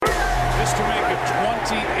Patriots to make it 28-3.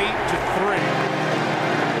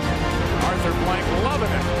 Arthur Blank loving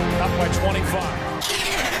it. Up by 25.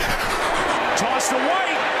 Toss to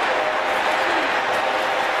White.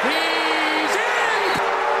 He's in!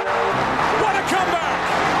 What a comeback!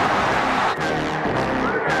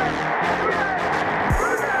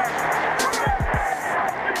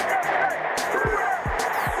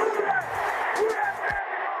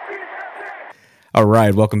 All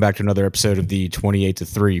right, welcome back to another episode of the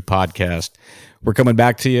 28-3 podcast. We're coming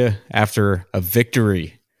back to you after a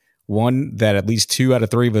victory, one that at least 2 out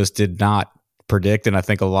of 3 of us did not predict, and I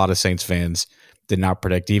think a lot of Saints fans did not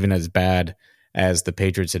predict, even as bad as the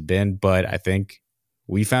Patriots had been. But I think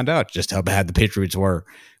we found out just how bad the Patriots were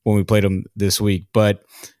when we played them this week. But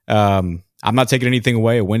I'm not taking anything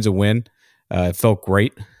away. A win's a win. It felt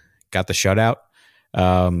great. Got the shutout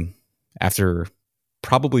after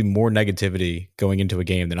probably more negativity going into a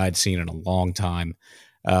game than I'd seen in a long time.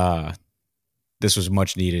 This was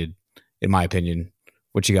much needed, in my opinion.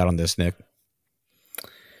 What you got on this, Nick?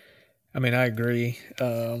 I mean, I agree.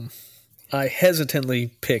 I hesitantly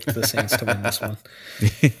picked the Saints to win this one.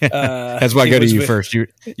 That's why I go to you first. You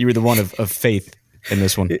were the one of faith in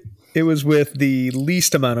this one. It was with the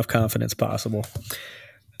least amount of confidence possible.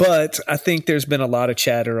 But I think there's been a lot of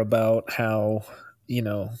chatter about how,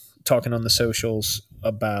 talking on the socials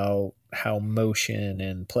about how motion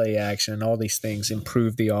and play action and all these things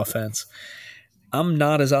improve the offense. I'm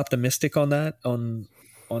not as optimistic on that, on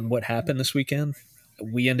what happened this weekend.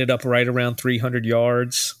 We ended up right around 300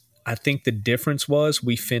 yards. I think the difference was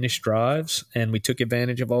we finished drives and we took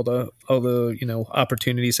advantage of all the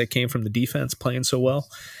opportunities that came from the defense playing so well.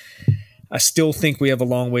 I still think we have a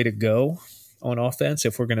long way to go on offense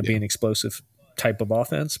if we're going to be an explosive type of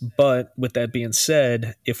offense. But with that being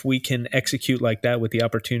said, if we can execute like that with the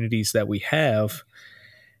opportunities that we have,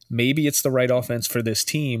 maybe it's the right offense for this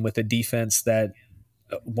team with a defense that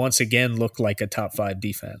once again looked like a top 5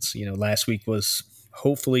 defense. Last week was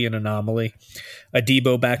hopefully an anomaly.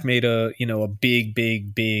 Adebo back made a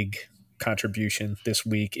big contribution this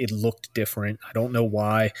week. It looked different. I don't know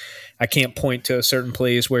why. I can't point to certain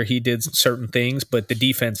plays where he did certain things, but the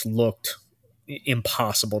defense looked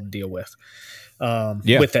impossible to deal with.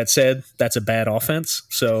 With that said, that's a bad offense,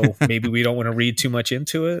 so maybe we don't want to read too much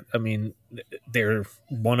into it. I mean, they're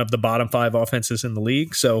one of the bottom 5 offenses in the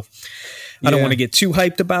league, so I don't want to get too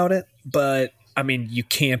hyped about it, but I mean, you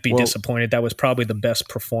can't be disappointed. That was probably the best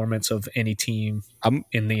performance of any team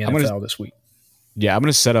in the NFL this week. Yeah, I'm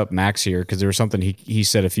going to set up Max here because there was something he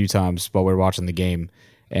said a few times while we were watching the game,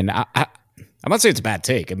 and I'm not saying it's a bad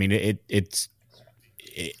take. I mean, it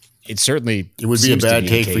certainly it would be a bad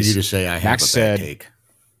take for you to say I have Max a bad take.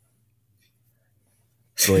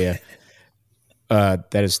 So yeah,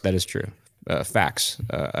 that is true. Facts.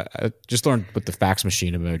 I just learned what the fax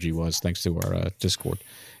machine emoji was thanks to our Discord.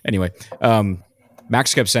 Anyway,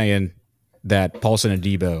 Max kept saying that Paulson and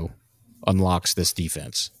Debo unlocks this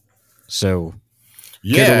defense. So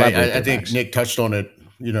yeah, I think Nick touched on it.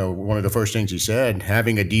 One of the first things he said,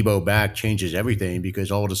 having a Debo back changes everything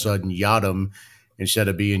because all of a sudden Yadam, instead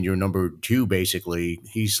of being your number 2, basically,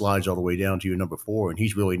 he slides all the way down to your number 4, and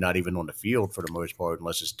he's really not even on the field for the most part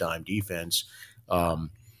unless it's dime defense.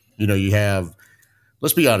 You have,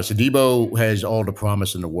 let's be honest, Adebo has all the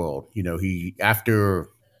promise in the world. He, after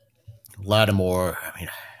Lattimore, I mean,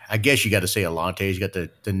 I guess you got to say Alante's got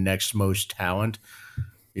the next most talent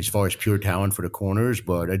as far as pure talent for the corners,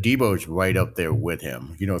 but Adebo's right up there with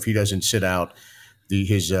him. If he doesn't sit out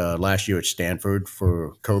his last year at Stanford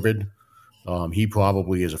for COVID, he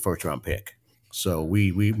probably is a first-round pick. So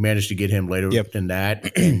we managed to get him later than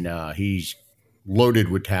that, and he's loaded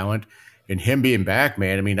with talent. And him being back,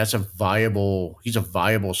 man, I mean, he's a viable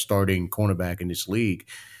starting cornerback in this league.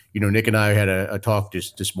 Nick and I had a talk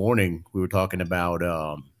this morning. We were talking about,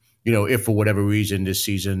 if for whatever reason this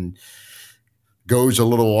season goes a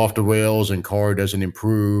little off the rails and Carr doesn't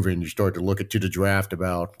improve and you start to look to the draft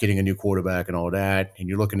about getting a new quarterback and all that, and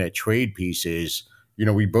you're looking at trade pieces,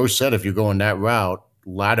 we both said if you're going that route,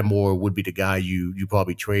 Lattimore would be the guy you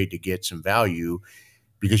probably trade to get some value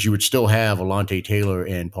because you would still have Alante Taylor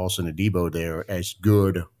and Paulson Adebo there as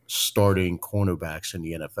good starting cornerbacks in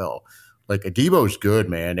the NFL. Like, Adebo's good,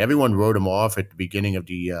 man. Everyone wrote him off at the beginning of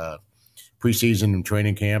the preseason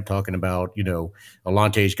training camp talking about,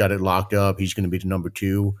 Alante's got it locked up. He's going to be the number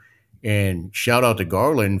 2. And shout out to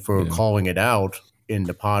Garland for calling it out in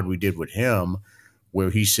the pod we did with him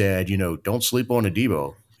where he said, don't sleep on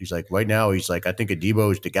Adebo. He's like, right now, he's like, I think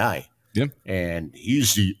Adebo is the guy. Yeah. And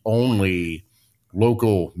he's the only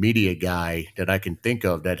local media guy that I can think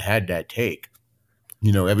of that had that take.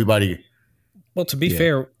 Everybody. Well, to be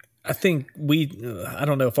fair, I think I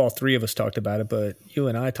don't know if all three of us talked about it, but you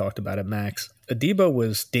and I talked about it, Max. Adebo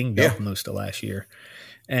was dinged up most of last year.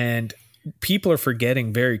 And people are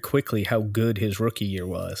forgetting very quickly how good his rookie year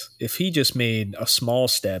was. If he just made a small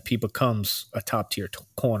step, he becomes a top-tier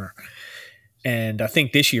corner. And I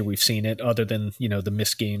think this year we've seen it, other than, the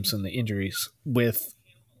missed games and the injuries. With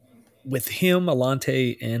him,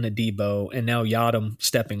 Alante, and Adebo, and now Yadam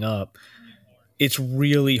stepping up, it's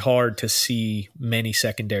really hard to see many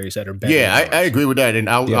secondaries that are better. Yeah, I agree with that. And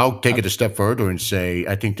I'll take it a step further and say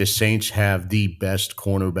I think the Saints have the best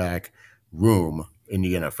cornerback room in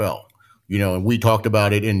the NFL. And we talked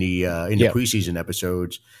about it in the preseason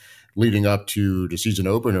episodes leading up to the season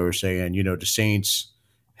opener, saying, the Saints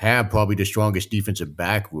have probably the strongest defensive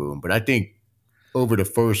back room. But I think over the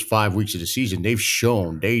first 5 weeks of the season, they've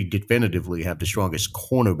shown they definitively have the strongest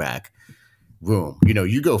cornerback room.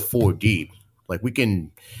 You go 4 deep. Like we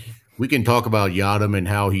can talk about Yadam and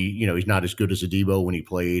how he's not as good as Adebo when he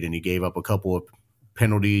played, and he gave up a couple of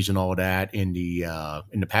penalties and all that in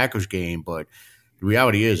the Packers game. But the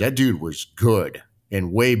reality is that dude was good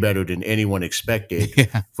and way better than anyone expected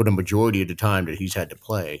for the majority of the time that he's had to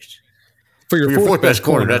play. For your fourth best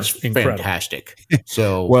corner, that's fantastic.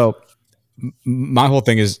 So, well, my whole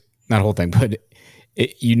thing is not whole thing, but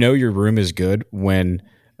your room is good when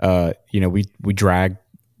we drag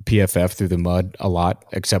PFF through the mud a lot,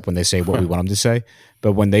 except when they say what we want them to say.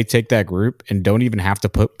 But when they take that group and don't even have to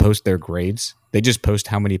post their grades, they just post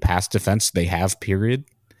how many pass defense they have, period.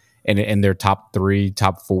 And they're top 3,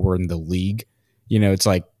 top 4 in the league. It's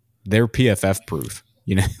like they're PFF proof.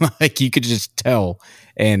 Like you could just tell,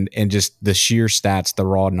 and just the sheer stats, the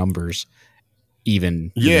raw numbers,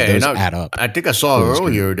 those add up. I think I saw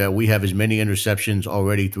earlier that we have as many interceptions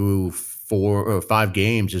already through 4 or 5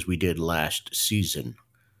 games as we did last season.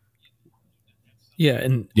 Yeah,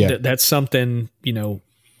 and that's something,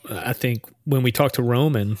 I think when we talked to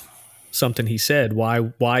Roman, something he said,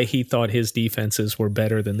 why he thought his defenses were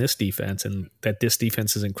better than this defense, and that this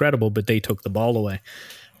defense is incredible, but they took the ball away.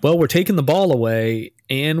 Well, we're taking the ball away,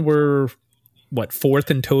 and we're,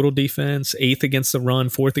 4th in total defense, 8th against the run,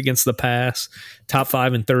 4th against the pass, top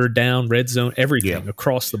 5 in third down, red zone, everything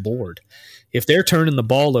across the board. If they're turning the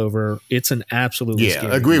ball over, it's an absolutely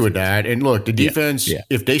scary I agree defense. with that. And look, the defense,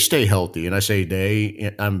 if they stay healthy, and I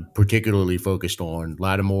say I'm particularly focused on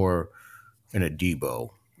Lattimore and Adebo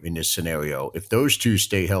in this scenario. If those two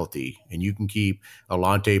stay healthy and you can keep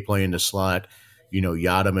Alante playing the slot,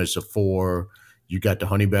 Yadam as a 4, you got the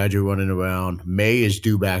Honey Badger running around. May is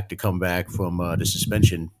due back to come back from the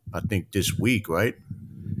suspension, I think this week, right?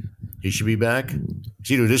 He should be back. It's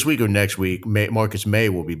either this week or next week. Marcus May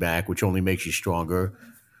will be back, which only makes you stronger.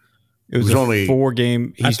 It was only 4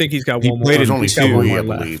 game. I think he's got one more. It was only 2, I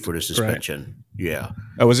believe, for the suspension. Correct. Yeah.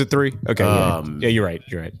 Oh, was it 3? Okay. Yeah, you're right.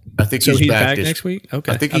 I think he's back next week.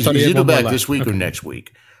 Okay. I think he's either back this week or next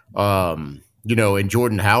week. And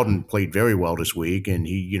Jordan Howden played very well this week, and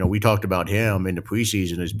we talked about him in the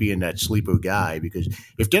preseason as being that sleeper guy, because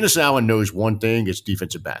if Dennis Allen knows one thing, it's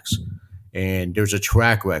defensive backs. And there's a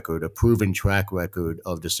proven track record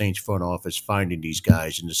of the Saints front office finding these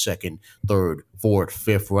guys in the 2nd, 3rd, 4th,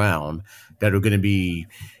 5th round that are going to be,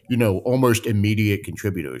 almost immediate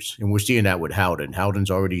contributors. And we're seeing that with Howden. Howden's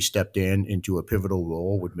already stepped into a pivotal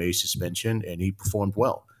role with May's suspension, and he performed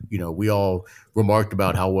well. We all remarked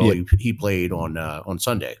about how well he played on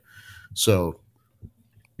Sunday. So,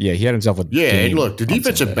 yeah, he had himself a and look, the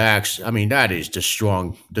defensive backs, that is the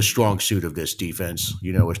strong suit of this defense.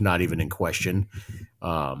 It's not even in question.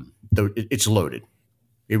 It's loaded.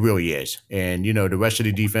 It really is. And, the rest of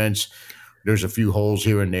the defense, there's a few holes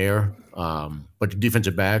here and there. But the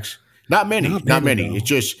defensive backs, not many. It's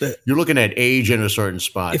just you're looking at age in a certain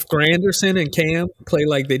spot. If Granderson and Cam play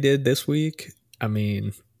like they did this week,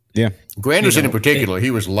 Granderson in particular, he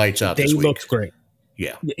was lights out this week. They looked great.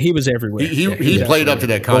 Yeah. He was everywhere. He played up to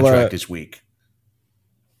that contract this week.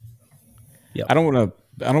 Yeah. I don't want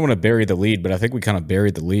to bury the lead, but I think we kind of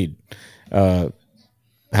buried the lead. How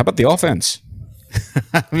about the offense?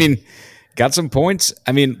 Got some points.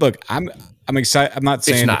 Look, I'm excited. I'm not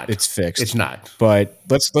saying it's fixed. It's not. But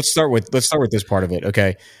let's start with this part of it.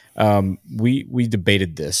 Okay. We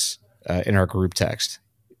debated this in our group text,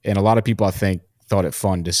 and a lot of people, I think, thought it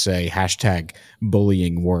fun to say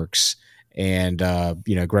 #bullying works. And,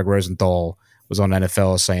 Greg Rosenthal was on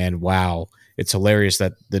NFL saying, wow, it's hilarious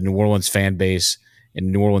that the New Orleans fan base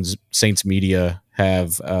and New Orleans Saints media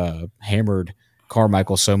have hammered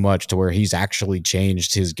Carmichael so much to where he's actually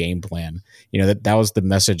changed his game plan. That was the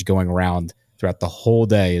message going around throughout the whole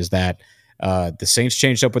day, is that the Saints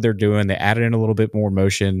changed up what they're doing. They added in a little bit more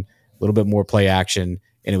motion, a little bit more play action,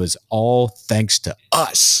 and it was all thanks to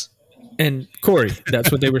us. And Corey,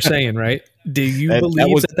 that's what they were saying, right? Do you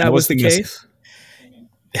believe that was the case?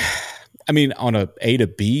 I mean, on A to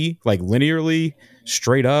B, like linearly,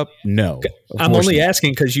 straight up, no. I'm only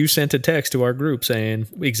asking because you sent a text to our group saying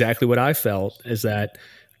exactly what I felt, is that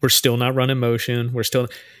we're still not running motion. We're still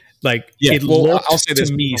like, it looked I'll say this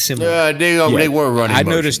to me similar. They were running I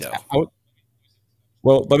motion, noticed.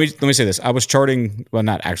 Well, let me say this. I was charting, well,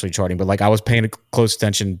 not actually charting, but like I was paying close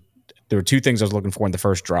attention. There were two things I was looking for in the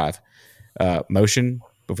first drive: motion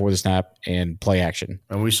before the snap and play action.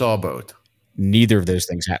 And we saw both. Neither of those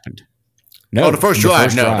things happened. No, the first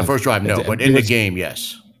drive, no. But in the game,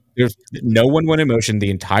 yes. No one went in motion the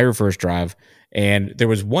entire first drive, and there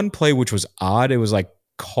was one play which was odd. It was like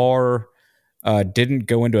Carr didn't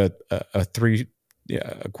go into a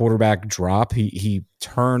quarterback drop. He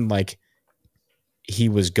turned like he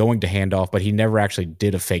was going to hand off, but he never actually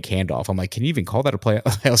did a fake handoff. I'm like, can you even call that a play?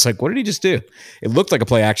 I was like, what did he just do? It looked like a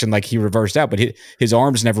play action, like he reversed out, but his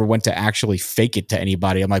arms never went to actually fake it to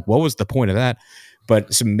anybody. I'm like, what was the point of that?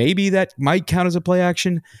 But so maybe that might count as a play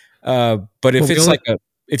action. But if it's like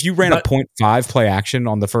if you ran a 0.5 play action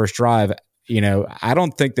on the first drive, I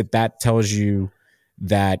don't think that tells you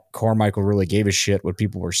that Carmichael really gave a shit what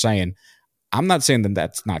people were saying. I'm not saying that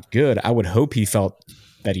that's not good. I would hope he felt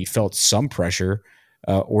some pressure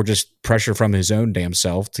or just pressure from his own damn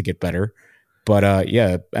self to get better. But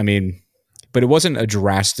I mean, but it wasn't a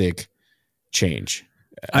drastic change.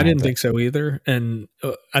 I didn't think so either. And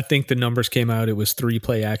I think the numbers came out. It was 3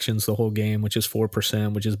 play actions the whole game, which is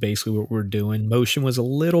 4%, which is basically what we're doing. Motion was a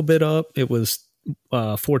little bit up. It was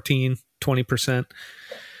 14, 20%.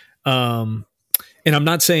 And I'm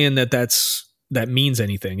not saying that means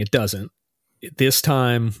anything. It doesn't. This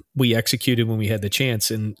time we executed when we had the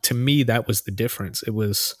chance. And to me, that was the difference. It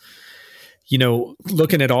was,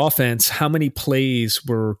 looking at offense, how many plays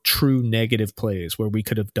were true negative plays where we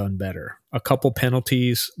could have done better? A couple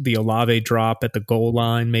penalties, the Olave drop at the goal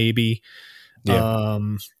line, maybe. Yeah.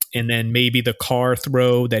 And then maybe the Carr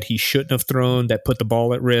throw that he shouldn't have thrown that put the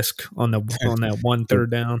ball at risk on that 1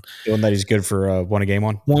 third down. The one that he's good for one a game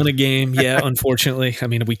on? One a game, yeah, unfortunately. I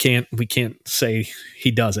mean, we can't say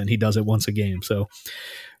he doesn't. He does it once a game. So,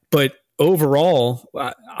 but overall,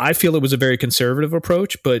 I feel it was a very conservative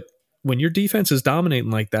approach, but when your defense is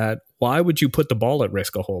dominating like that, why would you put the ball at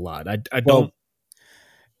risk a whole lot? I don't.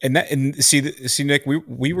 And see, Nick,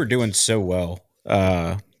 we were doing so well,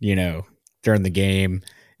 during the game,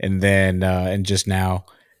 and then and just now.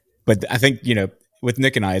 But I think with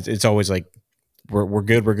Nick and I, it's always like we're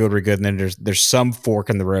good, and then there's some fork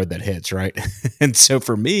in the road that hits, right? And so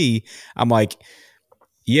for me, I'm like,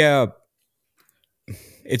 yeah,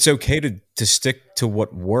 it's okay to stick to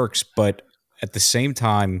what works, but at the same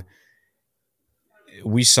time,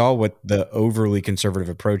 we saw what the overly conservative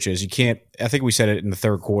approach is. You can't, I think we said it in the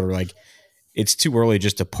third quarter, like it's too early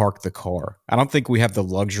just to park the car. I don't think we have the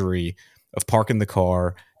luxury of parking the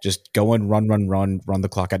car, just going run the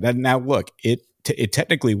clock out. Now look, it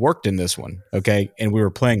technically worked in this one. Okay. And we were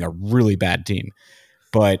playing a really bad team,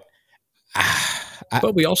 but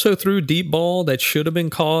we also threw deep ball that should have been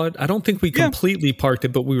caught. I don't think we completely parked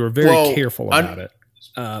it, but we were very careful about it.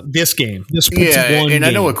 This game, and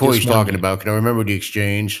I know what Corey's talking about because I remember the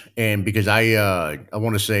exchange, and because I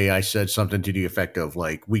want to say I said something to the effect of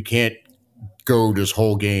like we can't go this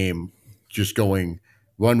whole game just going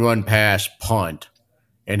run, pass, punt,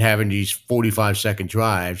 and having these 45-second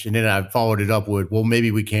drives, and then I followed it up with, well,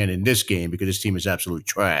 maybe we can in this game because this team is absolute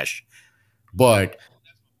trash, but.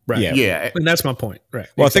 Right. Yeah. And that's my point. Right.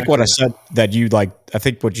 Well, exactly. I think what I said that I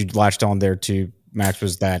think what you latched on there to, Max,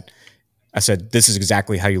 was that I said, this is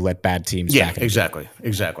exactly how you let bad teams. Yeah, exactly.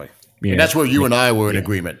 And that's where you and I were in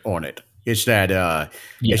agreement on it. It's that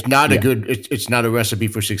it's not it's not a recipe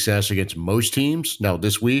for success against most teams. Now,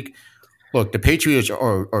 this week, look, the Patriots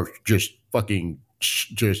are just fucking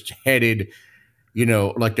just headed,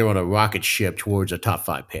 like they're on a rocket ship towards a top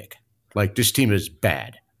 5 pick. Like, this team is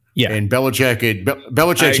bad. Yeah. And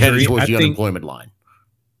Belichick's headed towards the unemployment line.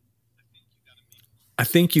 I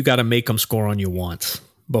think you got to make them score on you once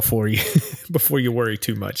before you worry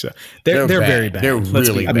too much. So they're very bad. They're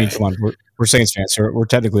really bad. I mean, come on, we're Saints fans, so we're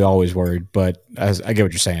technically always worried, but I get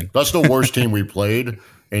what you're saying. That's the worst team we played,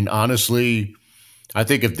 and honestly, I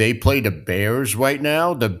think if they play the Bears right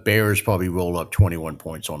now, the Bears probably roll up 21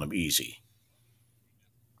 points on them easy.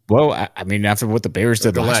 Well, I mean, after what the Bears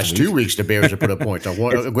did the last 2 weeks, the Bears have put up points.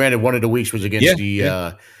 Granted, one of the weeks was against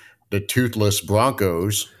the toothless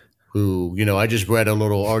Broncos, who, I just read a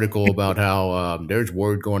little article about how there's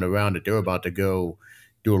word going around that they're about to go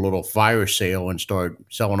do a little fire sale and start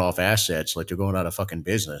selling off assets like they're going out of fucking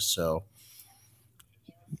business. So,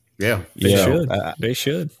 yeah. They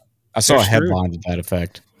should. I saw a headline to that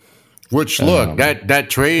effect. Which look, that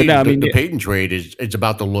trade, the Peyton trade is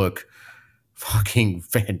about to look fucking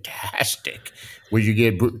fantastic. Where you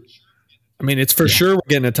get, I mean, it's for sure we're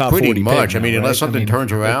getting a top 40 pretty much. Pick now, unless right? something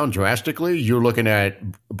turns around drastically, you're looking at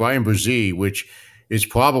Brian Brees, which is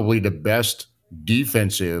probably the best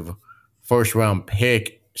defensive first round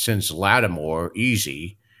pick since Lattimore,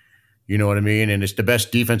 easy. You know what I mean? And it's the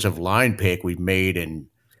best defensive line pick we've made in,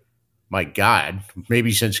 my God,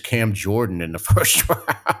 maybe since Cam Jordan in the first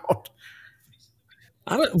round.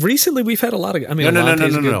 Recently, we've had a lot of. I mean,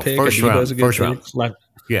 no. Pick, first round.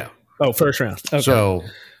 Yeah. Oh, first round. Okay. So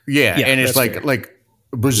yeah, and it's like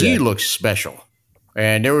Brees looks special,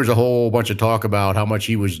 and there was a whole bunch of talk about how much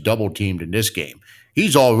he was double teamed in this game.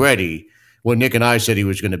 He's already what Nick and I said he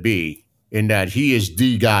was going to be, in that he is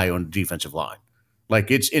the guy on the defensive line. Like,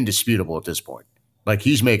 it's indisputable at this point. Like,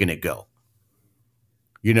 he's making it go.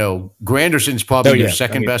 You know, Granderson's probably your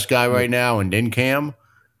second best guy right now, and then Cam.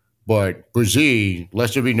 But Brees,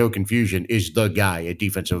 lest there be no confusion, is the guy at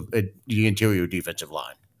the interior defensive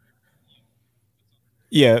line.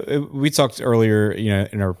 Yeah, we talked earlier,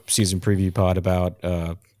 in our season preview pod about,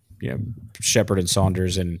 Shepard and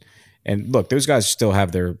Saunders, and look, those guys still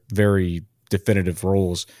have their very definitive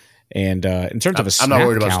roles. And in terms of I'm not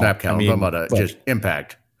worried about snap count. I'm talking about just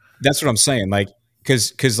impact. That's what I'm saying. Like,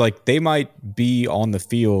 because they might be on the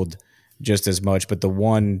field just as much, but the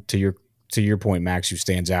one to your point, Max, who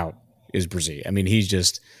stands out is Brees. I mean, he's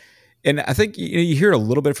just, and I think you hear a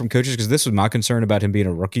little bit from coaches, because this was my concern about him being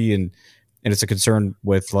a rookie, and it's a concern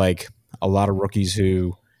with like a lot of rookies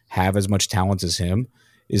who have as much talent as him,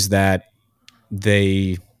 is that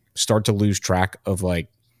they start to lose track of like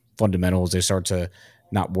fundamentals. They start to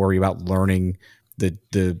not worry about learning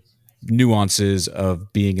the nuances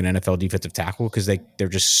of being an NFL defensive tackle, because they're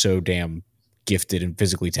just so damn gifted and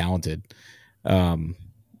physically talented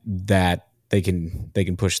that they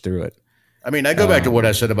can push through it. I mean, I go back to what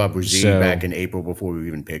I said about Brees back in April before we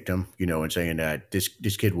even picked him, and saying that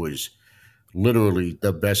this kid was literally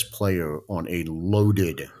the best player on a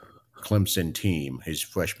loaded Clemson team his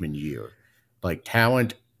freshman year. Like,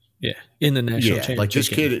 talent. Yeah, in the national championship. Like, this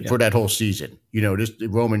kid for that whole season, this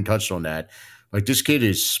Roman touched on that. Like, this kid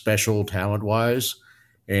is special talent-wise,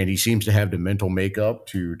 and he seems to have the mental makeup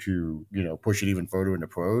to push it even further in the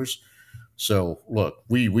pros. So, look,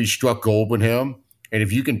 we struck gold with him, and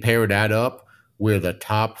if you can pair that up with a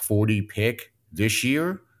top 40 pick this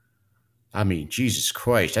year, I mean, Jesus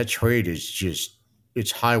Christ, that trade is just,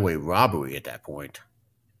 it's highway robbery at that point.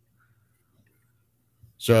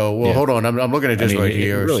 So, hold on. I'm looking at this right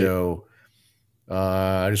here. Really, so,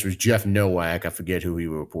 this was Jeff Nowak. I forget who he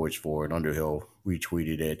reports for, and Underhill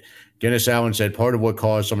retweeted it. Dennis Allen said part of what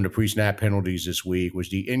caused some of the pre-snap penalties this week was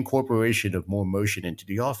the incorporation of more motion into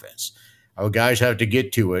the offense. Our guys have to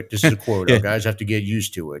get to it. This is a quote. Our guys have to get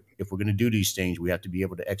used to it. If we're going to do these things, we have to be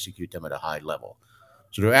able to execute them at a high level.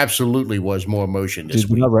 So there absolutely was more motion this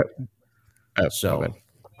week.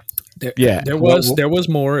 There was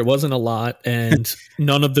more. It wasn't a lot, and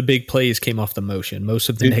none of the big plays came off the motion. Most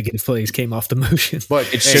of the negative plays came off the motion.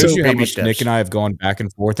 But it shows you how much Nick and I have gone back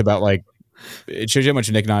and forth about it shows you how much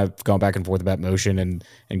Nick and I have gone back and forth about motion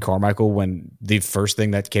and Carmichael, when the first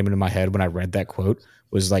thing that came into my head when I read that quote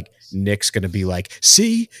was like, Nick's going to be like,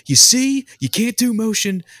 you can't do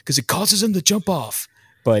motion because it causes him to jump off.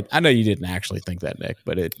 But I know you didn't actually think that, Nick,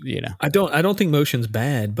 but I don't think motion's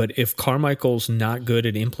bad, but if Carmichael's not good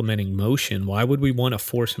at implementing motion, why would we want to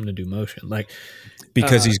force him to do motion?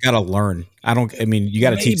 Because he's got to learn. You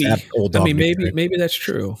got to teach that old dog. Maybe that's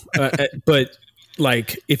true. But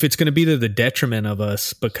if it's going to be to the detriment of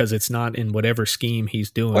us because it's not in whatever scheme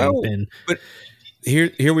he's doing, then but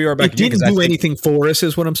here we are back. It didn't do anything for us,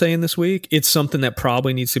 is what I'm saying this week. It's something that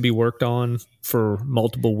probably needs to be worked on for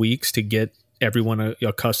multiple weeks to get everyone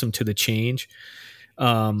accustomed to the change.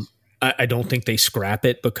 I don't think they scrap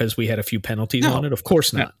it because we had a few penalties on it. Of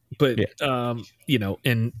course not. But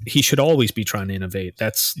and he should always be trying to innovate.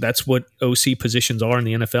 That's what OC positions are in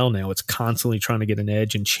the NFL now. It's constantly trying to get an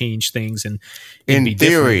edge and change things and be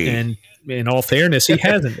theory. Different. And in all fairness, he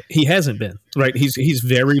hasn't been right. He's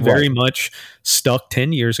very much stuck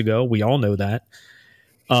 10 years ago. We all know that.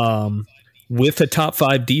 With a top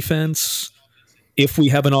 5 defense, if we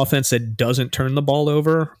have an offense that doesn't turn the ball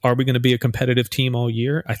over, are we going to be a competitive team all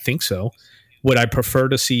year? I think so. Would I prefer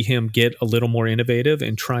to see him get a little more innovative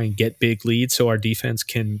and try and get big leads so our defense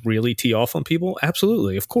can really tee off on people?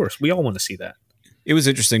 Absolutely. Of course. We all want to see that. It was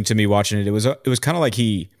interesting to me watching it. It was kind of like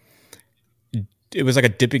it was like a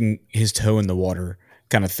dipping his toe in the water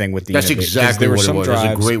kind of thing with the. That's exactly what it was.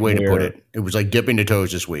 That's a great way to put it. It was like dipping the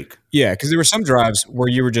toes this week. Yeah, because there were some drives where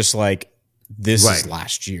you were just like, this is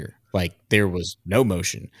last year. Like there was no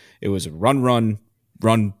motion. It was a run,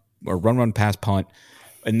 pass, punt.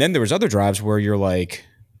 And then there was other drives where you're like,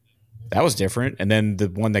 that was different. And then the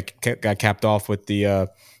one that got capped off with the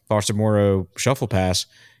Foster Moreau shuffle pass,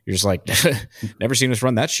 you're just like, never seen us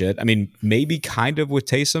run that shit. I mean, maybe kind of with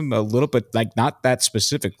Taysom a little bit, like not that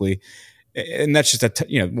specifically. And that's just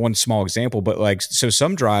one small example. But like, so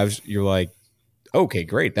some drives you're like, okay,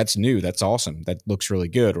 great, that's new, that's awesome, that looks really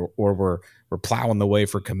good. Or we're plowing the way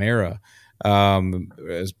for Kamara,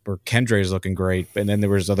 or Kendre is looking great. And then there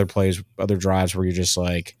was other drives where you're just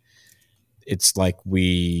like, it's like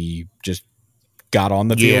we just got on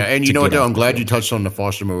the field. Yeah, and you know what, though? I'm glad you touched on the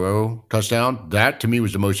Foster Moreau touchdown. That, to me,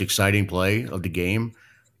 was the most exciting play of the game,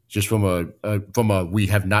 just from a we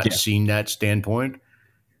have not seen that standpoint.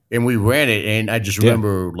 And we ran it, and I just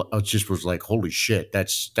remember I just was like, holy shit,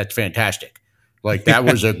 that's fantastic. Like, that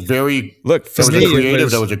was a very look, that was a creative,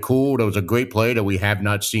 that was a cool, that was a great play that we have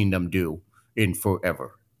not seen them do in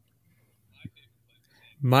forever.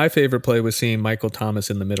 My favorite play was seeing Michael Thomas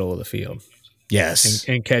in the middle of the field. Yes.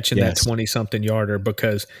 And catching that 20-something yarder,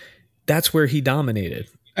 because that's where he dominated.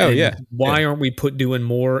 Oh, and yeah. Why aren't we doing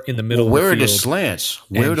more in the middle of the field? Where are the slants?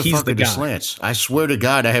 Where the fuck are the slants? I swear to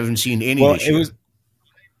God, I haven't seen any this year.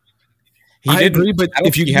 I agree, but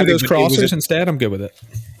if you do those crossers instead, I'm good with it.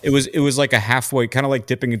 It was like a halfway, kind of like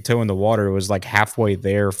dipping a toe in the water. It was like halfway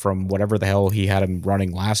there from whatever the hell he had him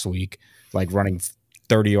running last week, like running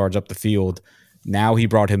 30 yards up the field. Now he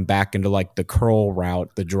brought him back into like the curl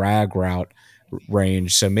route, the drag route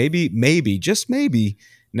range. So maybe, just maybe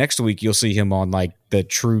next week you'll see him on like the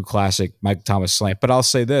true classic Mike Thomas slant. But I'll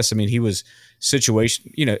say this, I mean, he was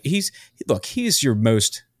situation, he's your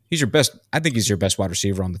best. I think he's your best wide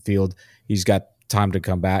receiver on the field. He's got time to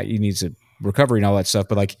come back. He needs a recovery and all that stuff,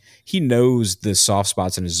 but like he knows the soft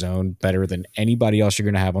spots in his zone better than anybody else you're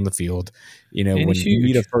going to have on the field. When you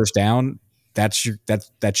need a first down, that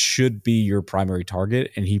should be your primary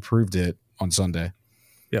target, and he proved it on Sunday.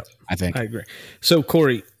 Yeah, I think I agree. So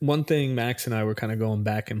Corey, one thing Max and I were kind of going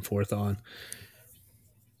back and forth on: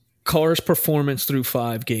 Carr's performance through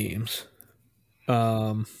 5 games.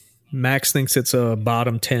 Max thinks it's a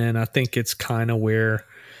bottom 10. I think it's kind of where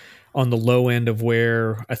on the low end of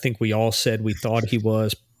where I think we all said we thought he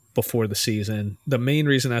was before the season. The main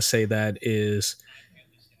reason I say that is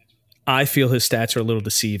I feel his stats are a little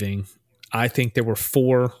deceiving. I think there were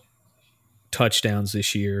 4 touchdowns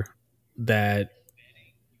this year that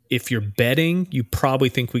if you're betting, you probably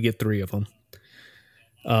think we get 3 of them.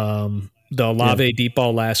 The Olave deep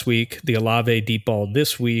ball last week, the Olave deep ball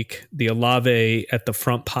this week, the Olave at the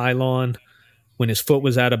front pylon when his foot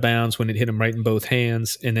was out of bounds, when it hit him right in both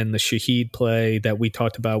hands, and then the Shaheed play that we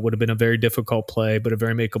talked about would have been a very difficult play, but a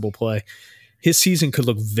very makeable play. His season could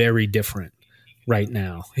look very different right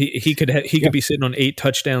now. He could be sitting on 8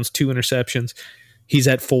 touchdowns, 2 interceptions. He's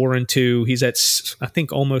at 4-2. He's at, I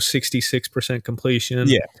think, almost 66% completion.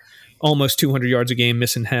 Yeah, almost 200 yards a game,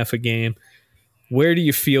 missing half a game. Where do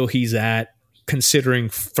you feel he's at, considering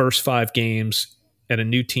first 5 games at a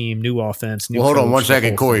new team, new offense, new hold coach, on one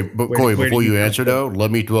second, Corey. Corey, where before you answer, though,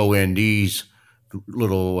 let me throw in these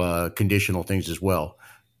little conditional things as well.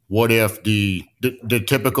 What if the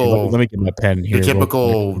typical? Let me get my pen here. The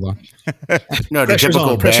typical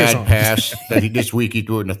bad pass that this week he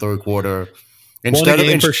threw it in the third quarter. Instead of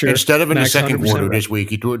in the second quarter this week,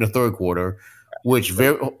 he threw it in the third quarter.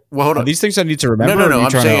 Hold on. These things I need to remember. No. I'm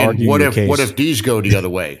saying, what if these go the other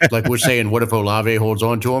way? Like we're saying, what if Olave holds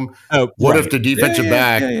on to him? What if the defensive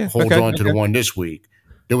back holds on to the one this week?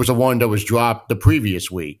 There was a one that was dropped the previous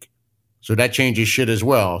week, so that changes shit as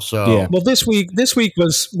well. So well, this week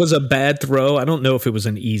was a bad throw. I don't know if it was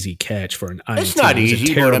an easy catch for an INT. It's not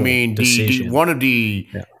easy, but I mean, the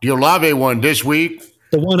Olave one this week,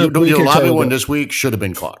 the Olave one this week should have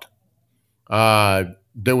been caught.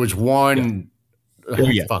 There was one.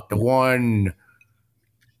 The one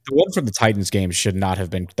from the Titans game should not have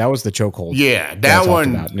been. That was the chokehold. Yeah, that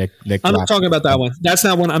one. Nick I'm not talking about that one. That's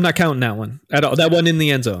not one. I'm not counting that one at all. That one in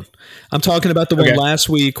the end zone. I'm talking about the one last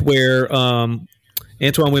week where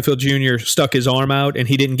Antoine Winfield Jr. stuck his arm out and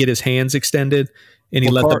he didn't get his hands extended and he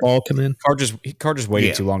let the ball come in. Carr just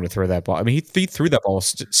waited too long to throw that ball. I mean, he threw that ball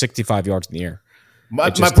 65 yards in the air. My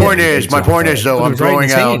point is though, I'm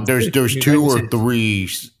throwing out there's 2 or 3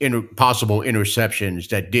 possible interceptions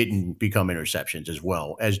that didn't become interceptions, as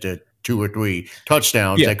well as the 2 or 3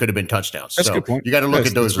 touchdowns that could have been touchdowns. That's so a good point. You got to look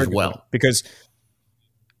at those as well. Because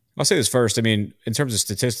I'll say this first. I mean, in terms of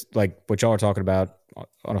statistics, like what y'all are talking about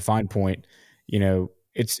on a fine point,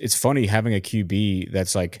 it's funny having a QB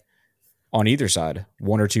that's like on either side,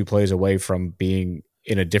 1 or 2 plays away from being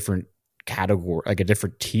in a different category, like a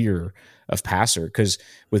different tier of passer. Because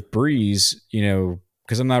with Brees,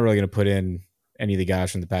 because I'm not really going to put in any of the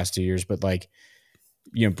guys from the past 2 years, but like,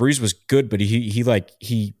 Brees was good, but he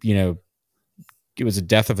it was a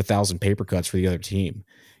death of 1,000 paper cuts for the other team,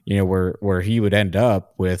 where he would end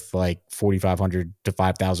up with like 4,500 to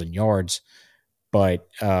 5,000 yards. But,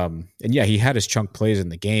 and yeah, he had his chunk plays in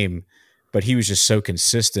the game, but he was just so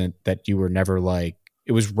consistent that you were never like,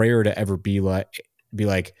 it was rare to ever be like,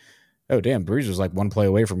 oh damn, Brees was like one play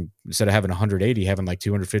away from, instead of having 180, having like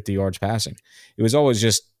 250 yards passing. It was always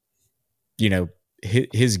just,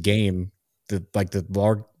 his game,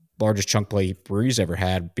 the largest chunk play Brees ever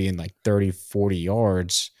had being like 30, 40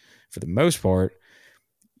 yards for the most part.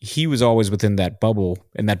 He was always within that bubble,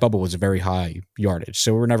 and that bubble was a very high yardage.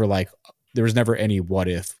 So we're never like, there was never any what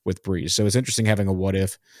if with Brees. So it's interesting having a what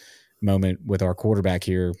if moment with our quarterback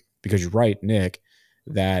here, because you're right, Nick,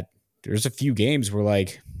 that there's a few games where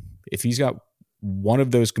like, if he's got one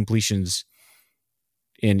of those completions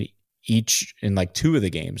in like 2 of the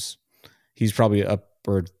games, he's probably up,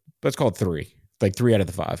 or let's call it 3, like 3 out of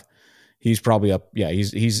the 5. He's probably up. Yeah,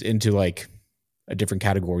 he's into like a different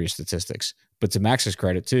category of statistics. But to Max's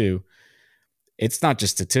credit too, it's not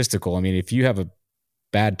just statistical. I mean, if you have a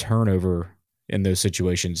bad turnover in those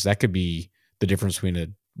situations, that could be the difference between a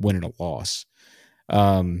win and a loss.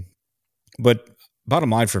 But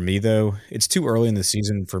bottom line for me, though, it's too early in the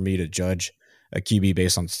season for me to judge a QB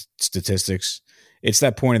based on statistics. It's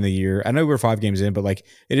that point in the year. I know we're 5 games in, but like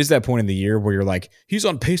it is that point in the year where you're like, he's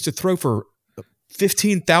on pace to throw for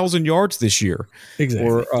 15,000 yards this year. Exactly.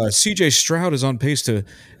 Or CJ Stroud is on pace to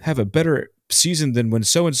have a better season than when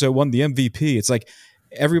so-and-so won the MVP. It's like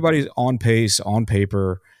everybody's on pace, on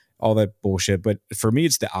paper, all that bullshit. But for me,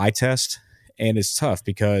 it's the eye test, and it's tough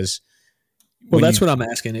because that's what I'm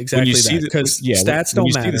asking. Exactly that. Because stats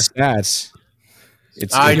don't matter. See the stats,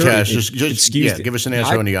 it's eye test. Just give us an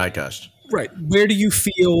answer on the eye test. Right. Where do you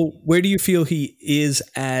feel he is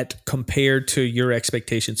at compared to your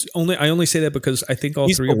expectations? I only say that because I think all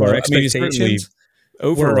 3 of our expectations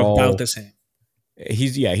overall were about the same.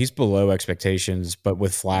 He's below expectations, but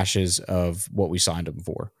with flashes of what we signed him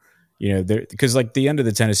for. Because like the end of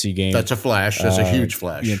the Tennessee game, that's a flash. That's a huge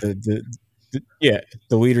flash. The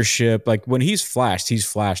leadership. Like when he's flashed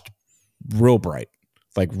real bright,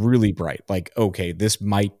 like really bright. Like, okay, this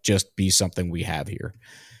might just be something we have here.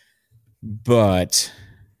 But,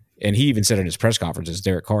 and he even said in his press conferences,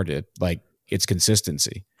 Derek Carr did, like, it's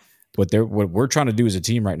consistency. What we're trying to do as a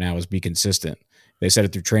team right now is be consistent. They said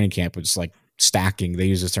it through training camp. It's like stacking. They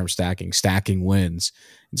use this term stacking wins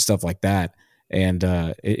and stuff like that. And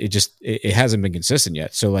it hasn't been consistent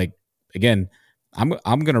yet. So like, again, I'm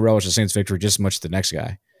going to relish the Saints victory just as much as the next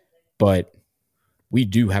guy, but we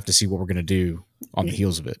do have to see what we're going to do on the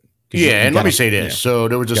heels of it. Yeah, and let me say this. So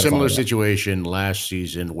there was a similar situation last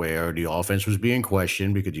season where the offense was being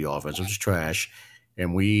questioned because the offense was trash,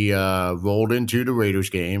 and we rolled into the Raiders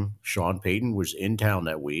game. Sean Payton was in town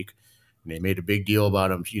that week, and they made a big deal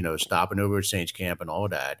about him, stopping over at Saints camp and all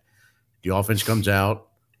of that. The offense comes out.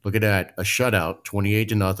 Look at that, a shutout,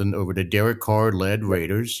 28-0 over the Derek Carr-led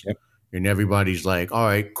Raiders. Yep. And everybody's like, all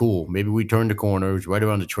right, cool. Maybe we turned the corner. It was right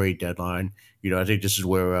around the trade deadline. I think this is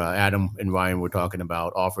where Adam and Ryan were talking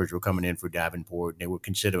about offers were coming in for Davenport, and they were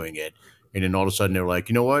considering it. And then all of a sudden they're like,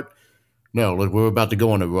 you know what? No, look, we're about to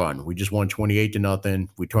go on a run. We just won 28-0.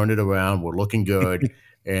 We turned it around. We're looking good.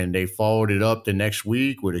 And they followed it up the next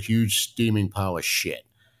week with a huge steaming pile of shit.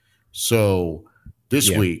 So this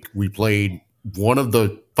week we played one of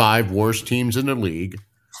the 5 worst teams in the league.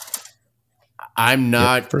 I'm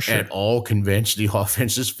not at all convinced the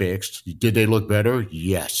offense is fixed. Did they look better?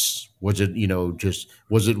 Yes. Was it,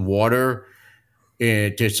 was it water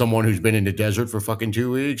to someone who's been in the desert for fucking 2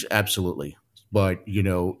 weeks? Absolutely. But,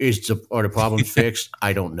 are the problems fixed?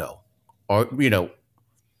 I don't know. Or,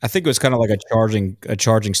 I think it was kind of like a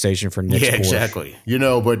charging station for Nick's Porsche. Exactly.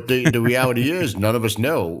 But the reality is none of us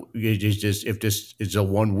know. It's just if this is a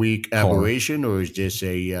 1 week aberration or is this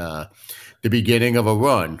the beginning of a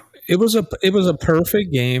run. It was a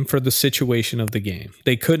perfect game for the situation of the game.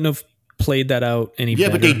 They couldn't have played that out any better.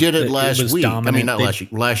 Yeah, but they did it last week. Dominant. I mean,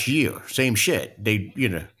 not last year. Same shit. They,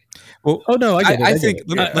 Well, no, I get it. I think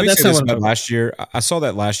let me say this about last year. I saw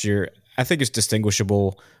that last year. I think it's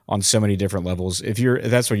distinguishable on so many different levels. If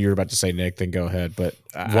that's what you're about to say, Nick, then go ahead. But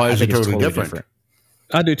why is it totally different?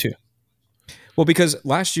 I do too. Well, because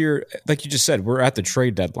last year, like you just said, we're at the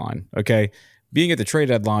trade deadline. Okay, being at the trade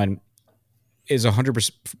deadline is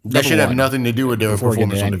 100%. That should have nothing to do with their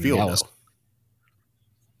performance on the field.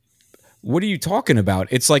 What are you talking about?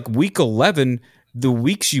 It's like week 11. the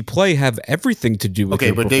weeks you play have everything to do with okay,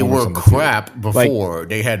 your but they were performance on the crap field. before.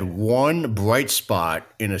 They had one bright spot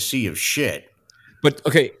in a sea of shit. But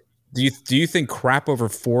okay, do you think crap over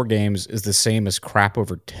 4 games is the same as crap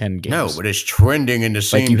over 10 games? No, but it's trending in the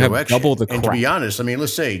same direction. Double the crap. And to be honest, I mean,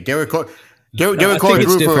 let's say Derek Carr threw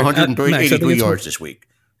for 183 yards this week.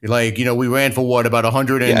 Like, we ran for what, about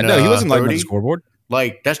 100 and no, he wasn't like on the scoreboard.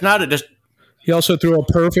 Like, that's not a He also threw a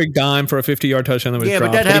perfect dime for a 50-yard touchdown that was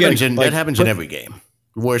dropped. But that happens in every game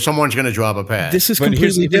where someone's going to drop a pass. This is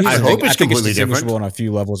completely different. I hope it's completely different on a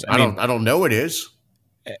few levels. I don't know it is.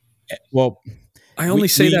 Well, I only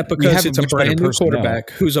say that because it's a brand new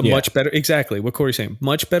quarterback who's a much better, exactly what Corey's saying,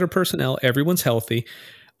 much better personnel. Everyone's healthy.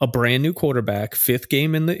 A brand new quarterback, 5th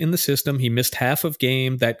game in the system. He missed half of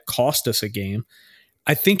game that cost us a game.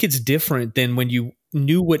 I think it's different than when you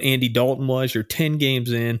knew what Andy Dalton was. You're 10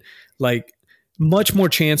 games in, like much more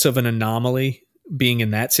chance of an anomaly being in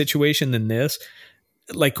that situation than this.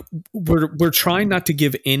 Like we're trying not to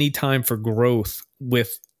give any time for growth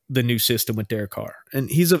with the new system with Derek Carr. And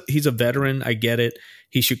he's a veteran. I get it.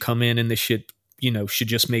 He should come in and this shit, should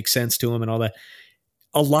just make sense to him and all that.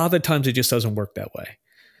 A lot of the times it just doesn't work that way.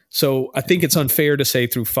 So I think it's unfair to say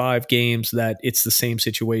through 5 games that it's the same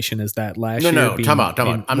situation as that last year. No, time out.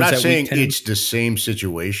 I'm not saying it's the same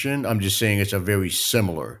situation. I'm just saying it's a very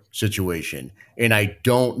similar situation. And I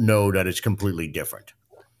don't know that it's completely different.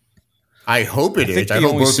 I hope it is. I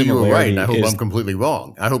hope both of you are right. And I hope I'm completely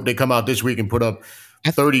wrong. I hope they come out this week and put up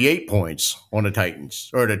 38 points on the Titans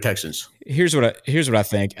or the Texans. Here's what I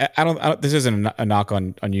think. I don't this isn't a knock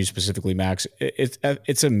on you specifically, Max.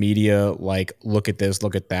 It's a media like look at this,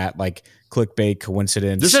 look at that, like clickbait,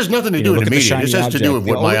 coincidence. This has nothing to do with the media. This has to do with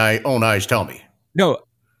what my own eyes tell me. No.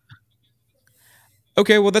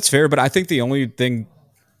 Okay, well that's fair, but I think the only thing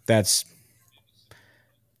that's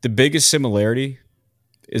the biggest similarity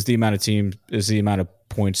is the amount of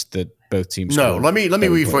points that both teams. No, let me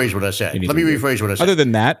rephrase what I said. Other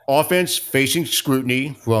than that, offense facing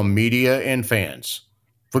scrutiny from media and fans.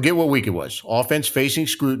 Forget what week it was. Offense facing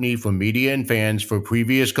scrutiny from media and fans for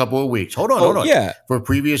previous couple of weeks. Hold on. Yeah. For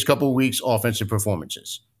previous couple of weeks, offensive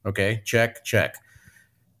performances. Okay, check.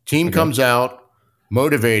 Team comes out,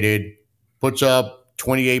 motivated, puts up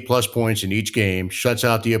 28 plus points in each game, shuts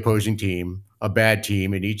out the opposing team, a bad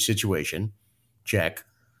team in each situation. Check.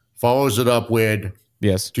 Follows it up with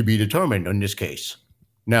yes, to be determined in this case.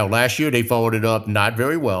 Now, last year they followed it up not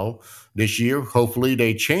very well. This year, hopefully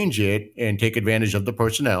they change it and take advantage of the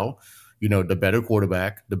personnel, the better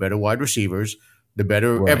quarterback, the better wide receivers, the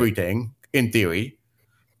better everything in theory.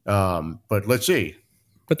 But let's see.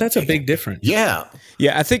 But that's a big difference. Yeah.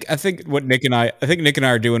 Yeah, I think what Nick and I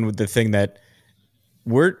are doing with the thing that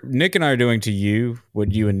Nick and I are doing to you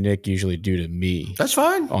what you and Nick usually do to me. That's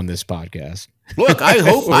fine on this podcast. Look, I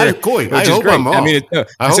hope I'm wrong. I mean,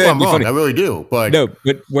 I hope I'm wrong. I really do. But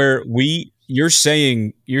where you're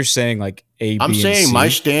saying like A, I'm B, saying and C, my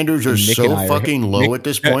standards are so fucking low at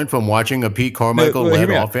this point from watching a Pete Carmichael led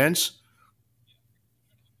offense.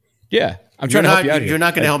 Yeah, I'm trying to help you out. You're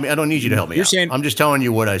not going to help me. I don't need you to help me. I'm just telling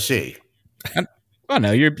you what I see. Oh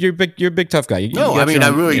no, you're a big tough guy. I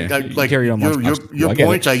really like your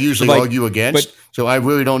points. I usually argue against, so I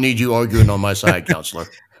really don't need you arguing on my side, counselor.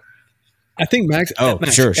 I think Max.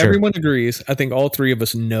 Sure. Everyone agrees. I think all 3 of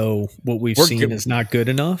us know what we've seen is not good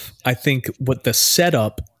enough. I think what the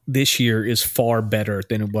setup this year is far better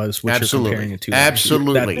than it was. What you're comparing it to.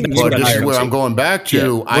 Absolutely. But this is where I'm going back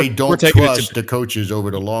to. Yeah, I don't trust the coaches over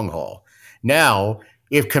the long haul. Now,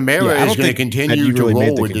 if Kamara is going to continue to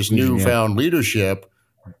roll with this newfound leadership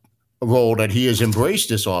role that he has embraced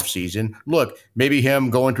this offseason, look, maybe him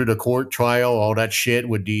going through the court trial, all that shit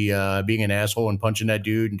with the being an asshole and punching that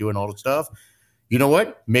dude and doing all that stuff. You know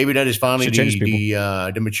what? Maybe that is finally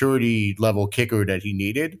the maturity level kicker that he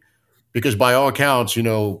needed. Because by all accounts,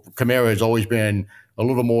 Kamara has always been a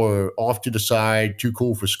little more off to the side, too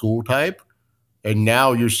cool for school type. And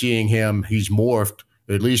now you're seeing him, he's morphed,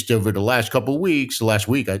 at least over the last couple of weeks, the last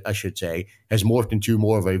week, I should say, has morphed into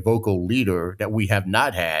more of a vocal leader that we have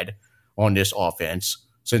not had on this offense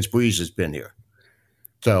since Brees has been here.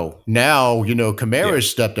 So now, Kamara has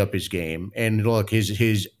stepped up his game, and look,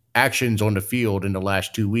 his actions on the field in the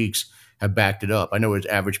last 2 weeks have backed it up. I know his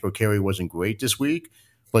average per carry wasn't great this week,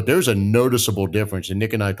 but there's a noticeable difference, and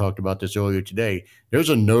Nick and I talked about this earlier today. There's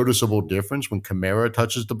a noticeable difference when Kamara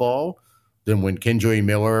touches the ball than when Kendre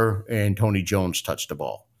Miller and Tony Jones touch the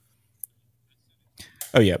ball.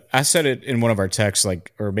 Oh, yeah. I said it in one of our texts,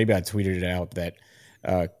 or maybe I tweeted it out, that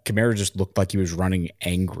Kamara just looked like he was running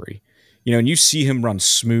angry. And you see him run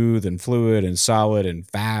smooth and fluid and solid and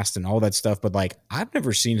fast and all that stuff, but I've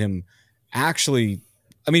never seen him actually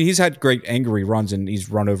I mean, he's had great angry runs and he's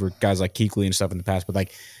run over guys like Kuechly and stuff in the past, but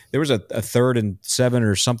like there was a 3rd and 7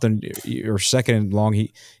 or something, or 2nd and long.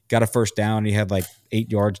 He got a first down. He had like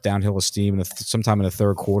 8 yards downhill of steam sometime in the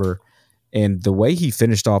third quarter. And the way he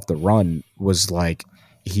finished off the run was like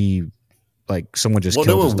someone just killed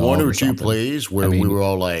there were his dog one or or two something. plays where we were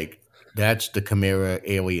all like, that's the Kamara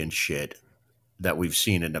alien shit that we've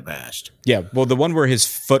seen in the past. Yeah, well, the one where his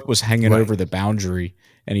foot was hanging over the boundary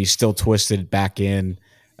and he still twisted back in.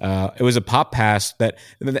 It was a pop pass and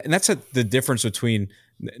that's the difference between,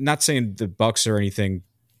 not saying the Bucs or anything,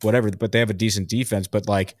 whatever, but they have a decent defense. But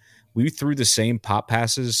like we threw the same pop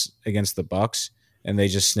passes against the Bucs and they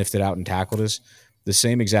just sniffed it out and tackled us. The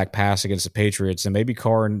same exact pass against the Patriots, and maybe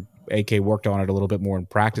Carr and AK worked on it a little bit more in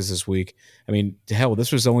practice this week. I mean, hell,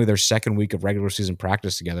 this was only their second week of regular season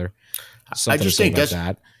practice together. Something I just think that's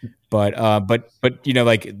that. But you know,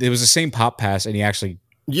 like it was the same pop pass, and he actually.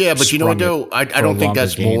 Yeah, but you know what though? I don't think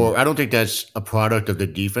that's game. more. I don't think that's a product of the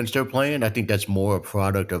defense they're playing. I think that's more a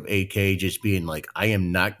product of AK just being like, I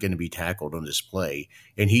am not going to be tackled on this play,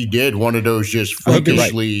 and he did one of those just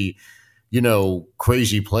freakishly,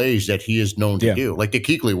 crazy plays that he is known to do, like the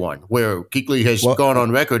Kuechly one, where Kuechly has gone on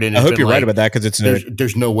record. And I hope you're right about that because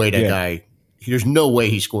there's no way that guy, there's no way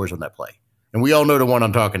he scores on that play, and we all know the one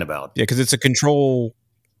I'm talking about. Yeah, because it's a control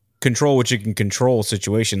what you can control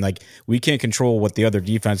situation. Like we can't control what the other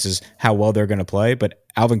defense is, how well they're going to play, but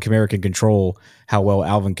Alvin Kamara can control how well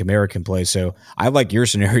Alvin Kamara can play. So I like your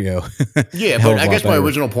scenario. Yeah, but I guess my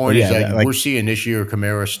original point is that we're seeing this year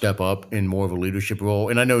Kamara step up in more of a leadership role.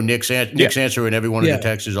 And I know Nick's answer and everyone in the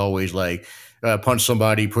text is always like, punch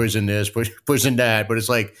somebody, prison this, prison that. But it's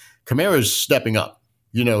like Kamara's stepping up.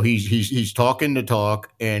 He's talking the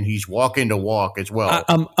talk and he's walking the walk as well.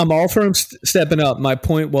 I'm all for him stepping up. My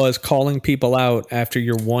point was calling people out after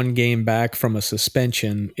you're one game back from a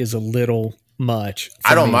suspension is a little much.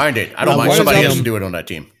 I don't mind it. I don't mind. Somebody has to do it on that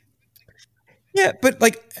team. Yeah, but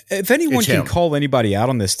like if anyone can call anybody out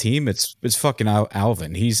on this team, it's fucking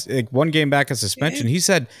Alvin. He's like one game back of suspension. He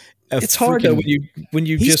said it's hard though when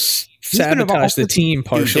you just sabotage the team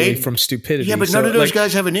partially from stupidity. Yeah, but none of those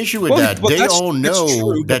guys have an issue with that. They all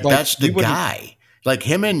know that's the guy. Like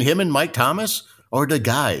him and Mike Thomas are the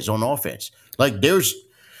guys on offense. Like there's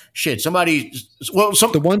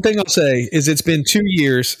the one thing I'll say is it's been 2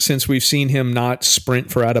 years since we've seen him not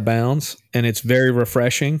sprint for out of bounds, and it's very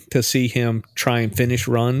refreshing to see him try and finish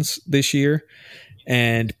runs this year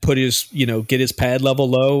and put his, get his pad level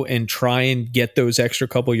low and try and get those extra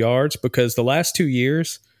couple yards, because the last 2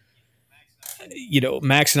 years,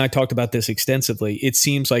 Max and I talked about this extensively. It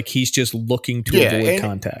seems like he's just looking to avoid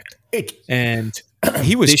contact. And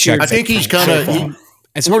he was I think he's kind of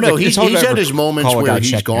he's had his moments where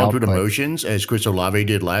he's gone through the motions, as Chris Olave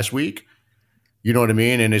did last week. You know what I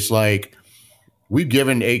mean? And it's like we've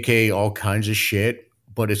given AK all kinds of shit,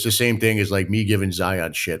 but it's the same thing as like me giving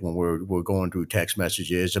Zion shit when we're going through text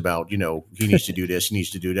messages about, he needs to do this, he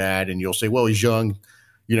needs to do that. And you'll say, well, he's young,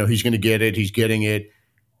 he's going to get it. He's getting it.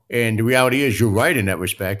 And the reality is you're right in that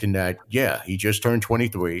respect, in that, he just turned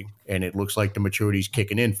 23 and it looks like the maturity's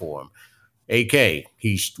kicking in for him. AK,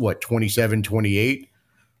 he's 27, 28.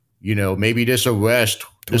 Maybe this arrest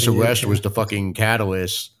was the fucking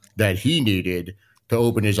catalyst that he needed to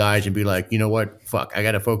open his eyes and be like, you know what? Fuck, I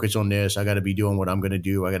got to focus on this. I got to be doing what I'm going to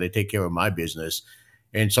do. I got to take care of my business.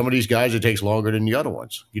 And some of these guys, it takes longer than the other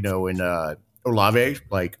ones, and Olave,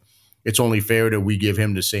 like it's only fair that we give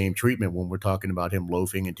him the same treatment when we're talking about him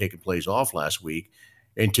loafing and taking plays off last week.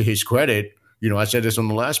 And to his credit, I said this on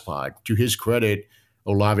the last pod, to his credit,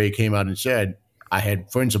 Olave came out and said, I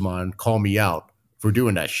had friends of mine call me out for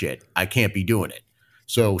doing that shit. I can't be doing it.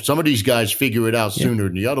 So some of these guys figure it out sooner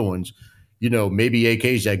than the other ones. Maybe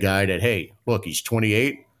AK's that guy that, hey, look, he's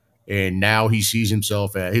 28 and now he sees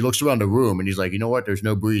himself he looks around the room and he's like, you know what? There's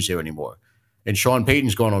no Brees here anymore. And Sean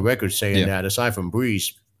Payton's gone on record saying that aside from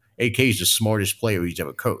Brees, AK's the smartest player he's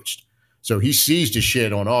ever coached. So he sees the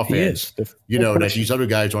shit on offense, that these other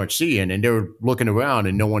guys aren't seeing, and they're looking around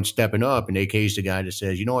and no one's stepping up. And AK's the guy that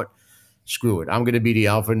says, you know what? Screw it. I'm going to be the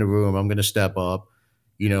alpha in the room. I'm going to step up.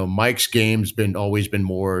 Mike's game's always been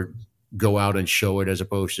more go out and show it as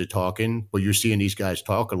opposed to talking, but you're seeing these guys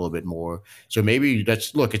talk a little bit more. So maybe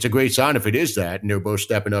it's a great sign if it is that, and they're both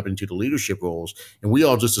stepping up into the leadership roles. And we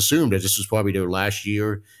all just assumed that this was probably their last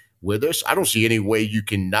year with us. I don't see any way you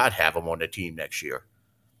can not have them on the team next year,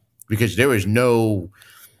 because there is no,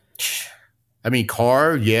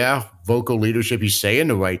 Carr, vocal leadership. He's saying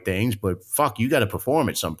the right things, but fuck, you got to perform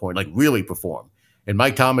at some point, like really perform. And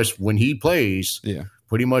Mike Thomas, when he plays,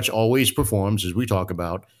 pretty much always performs, as we talk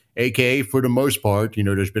about. AK, for the most part,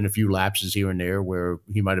 there's been a few lapses here and there where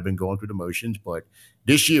he might have been going through the motions, but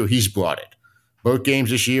this year he's brought it. Both games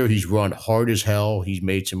this year, he's run hard as hell. He's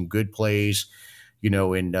made some good plays,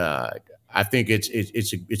 and I think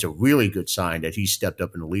it's a really good sign that he stepped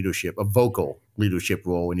up in a vocal leadership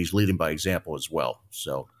role, and he's leading by example as well.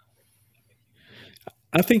 So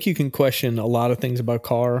I think you can question a lot of things about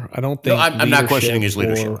Carr. I don't think I'm not questioning his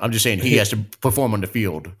leadership. I'm just saying he has to perform on the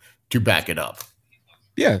field to back it up.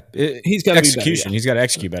 Yeah, he's got execution. Better, yeah. He's got to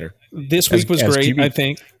execute better. This week was great, I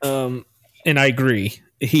think, and I agree.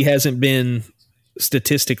 He hasn't been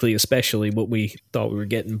statistically, especially what we thought we were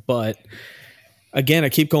getting. But again, I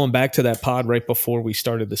keep going back to that pod right before we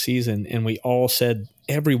started the season, and we all said,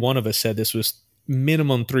 every one of us said this was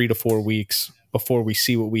minimum 3 to 4 weeks before we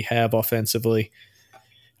see what we have offensively.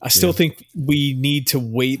 I still think we need to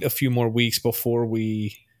wait a few more weeks before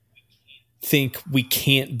we think we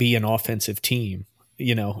can't be an offensive team.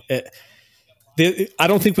 I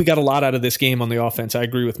don't think we got a lot out of this game on the offense. I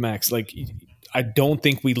agree with Max. I don't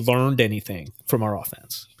think we learned anything from our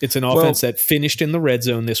offense. It's an offense that finished in the red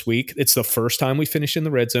zone this week. It's the first time we finished in the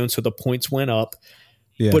red zone, so the points went up.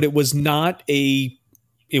 Yeah. But it wasn't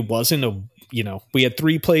we had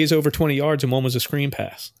 3 plays over 20 yards and one was a screen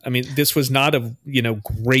pass. I mean, this was not a,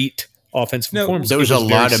 great offensive performance. There was a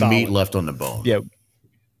lot of meat left on the bone. Yeah.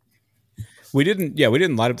 We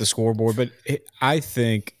didn't light up the scoreboard, but I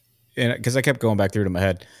think, because I kept going back through it in my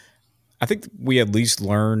head, I think we at least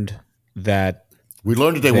learned that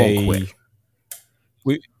they won't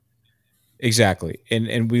quit. Exactly.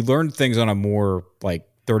 And we learned things on a more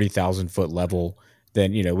 30,000 foot level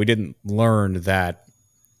than, we didn't learn that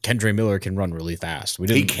Kendre Miller can run really fast. We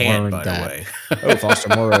didn't learn that. By the way. Foster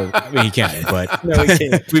Moreau, he can, but no, he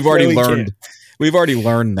can't. We've already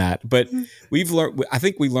learned that. But I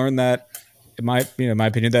think we learned that, in my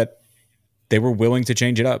opinion, that they were willing to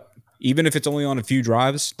change it up, even if it's only on a few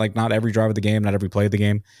drives, not every drive of the game, not every play of the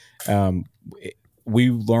game. We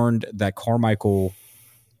learned that Carmichael,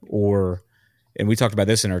 and we talked about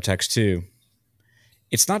this in our text too,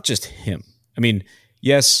 it's not just him. I mean,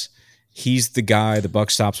 yes, he's the guy, the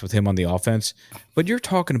buck stops with him on the offense, but you're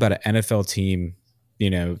talking about an NFL team,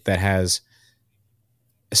 that has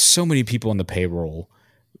so many people on the payroll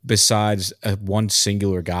besides one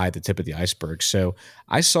singular guy at the tip of the iceberg. So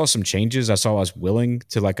I saw some changes. I was willing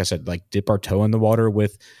to, like I said, dip our toe in the water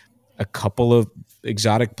with a couple of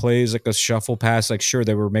exotic plays, like a shuffle pass. Sure,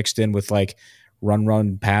 they were mixed in with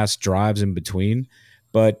run, pass drives in between,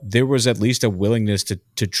 but there was at least a willingness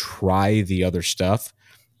to try the other stuff.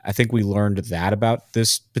 I think we learned that about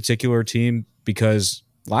this particular team, because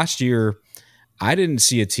last year I didn't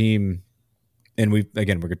see a team, and we're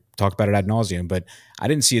going to talk about it ad nauseum, but I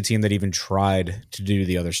didn't see a team that even tried to do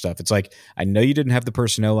the other stuff. It's I know you didn't have the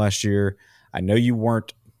personnel last year. I know you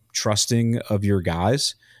weren't trusting of your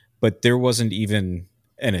guys, but there wasn't even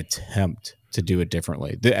an attempt to do it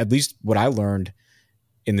differently. At least what I learned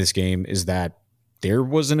in this game is that there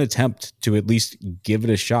was an attempt to at least give it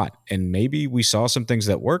a shot. And maybe we saw some things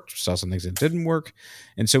that worked, saw some things that didn't work.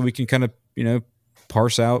 And so we can kind of,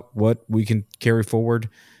 parse out what we can carry forward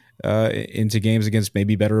into games against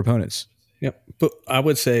maybe better opponents. Yep. But I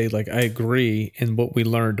would say, I agree. And what we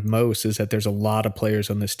learned most is that there's a lot of players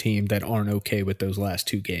on this team that aren't okay with those last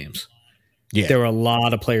 2 games. Yeah. There were a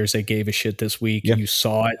lot of players that gave a shit this week. Yep. You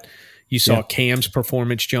saw it. You saw Cam's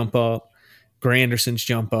performance jump up, Granderson's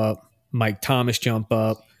jump up, Mike Thomas jump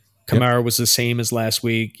up. Kamara was the same as last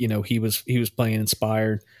week. He was playing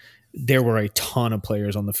inspired. There were a ton of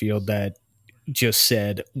players on the field that just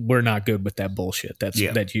said, we're not good with that bullshit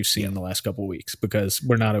that you've seen in the last couple of weeks, because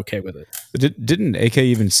we're not okay with it. Didn't AK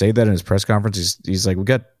even say that in his press conference? He's like, we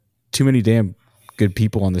got too many damn good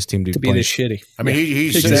people on this team to be this shitty. I mean,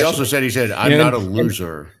 he also said, I'm not a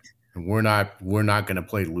loser, and we're not going to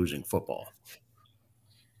play losing football.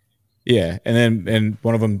 Yeah, and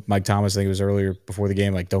one of them, Mike Thomas, I think it was earlier before the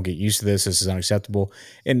game, don't get used to this. This is unacceptable.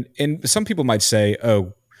 And some people might say,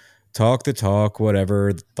 oh, talk the talk,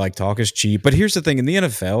 whatever. Talk is cheap. But here's the thing: in the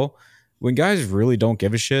NFL, when guys really don't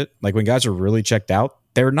give a shit, when guys are really checked out,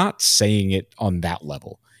 they're not saying it on that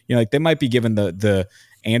level. They might be given the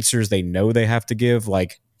answers they know they have to give. I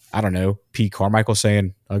don't know, Pete Carmichael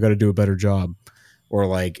saying, "I got to do a better job,"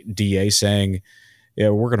 or DA saying, "Yeah,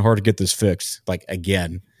 we're working hard to get this fixed."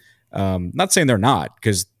 Again. Not saying they're not,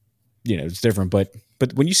 because it's different, but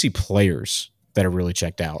when you see players that are really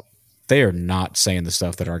checked out, they are not saying the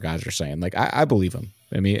stuff that our guys are saying. I believe them.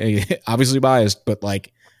 I mean, obviously biased, but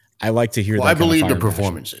I like to hear. Well, I believe the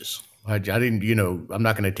performances. I didn't, I'm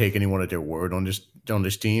not going to take anyone at their word on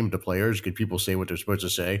this team, the players. Could people say what they're supposed to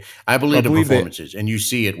say? I believe the performances, and you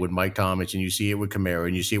see it with Mike Thomas, and you see it with Kamara,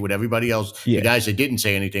 and you see it with everybody else. Yeah. The guys that didn't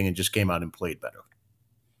say anything and just came out and played better.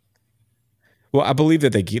 Well, I believe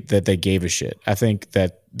that they gave a shit. I think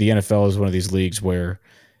that the NFL is one of these leagues where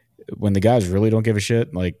when the guys really don't give a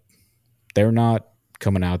shit, like they're not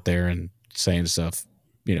coming out there and saying stuff,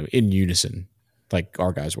 in unison. Like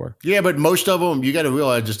our guys were. Yeah, but most of them, you got to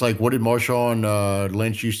realize, just like what did Marshawn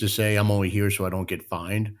Lynch used to say, I'm only here so I don't get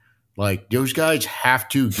fined. Like those guys have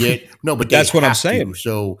to get – no, but that's what I'm saying.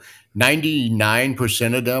 So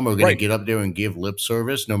 99% of them are going to get up there and give lip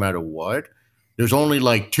service no matter what. There's only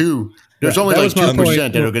like two – there's only like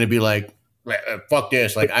 2% that are going to be like, fuck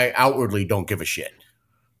this. Like I outwardly don't give a shit.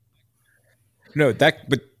 No,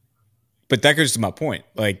 but that goes to my point.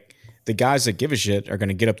 Like the guys that give a shit are going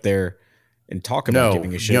to get up there and talk about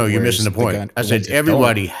giving a shit. No, you're missing the point. I said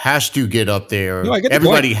everybody has to get up there. No,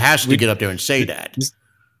 everybody has to get up there and say that.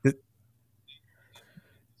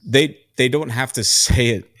 They don't have to say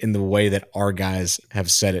it in the way that our guys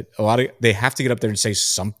have said it. They have to get up there and say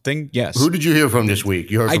something. Yes. Who did you hear from this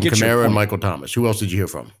week? You heard from Kamara and Michael Thomas. Who else did you hear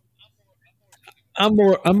from? I'm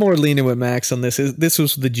more leaning with Max on this. This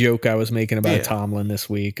was the joke I was making about Tomlin this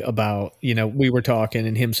week about, we were talking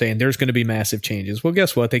and him saying there's going to be massive changes. Well,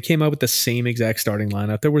 guess what? They came out with the same exact starting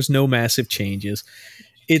lineup. There was no massive changes.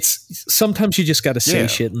 It's sometimes you just got to say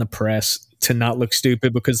shit in the press to not look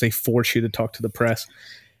stupid because they force you to talk to the press.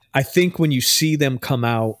 I think when you see them come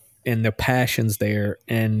out and their passion's there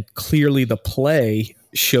and clearly the play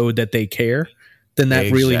showed that they care, then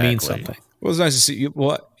that really means something. Well, it was nice to see you.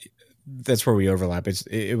 Well, that's where we overlap.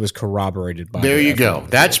 It was corroborated by. There you go.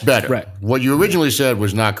 That's better. Right. What you originally said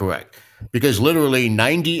was not correct because literally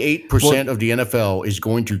 98% of the NFL is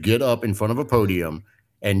going to get up in front of a podium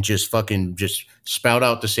and just spout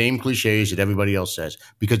out the same cliches that everybody else says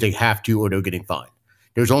because they have to or they're getting fined.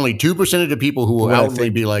 There's only 2% of the people who will outwardly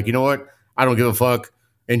be like, you know what? I don't give a fuck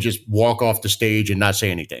and just walk off the stage and not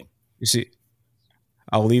say anything. You see,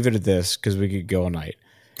 I'll leave it at this because we could go all night.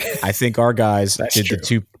 I think our guys did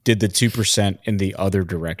the 2% in the other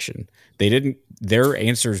direction. They didn't. Their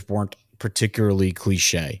answers weren't particularly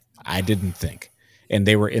cliche. I didn't think, and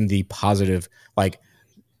they were in the positive, like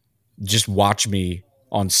just watch me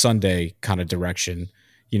on Sunday kind of direction.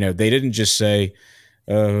 They didn't just say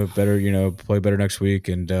better, play better next week,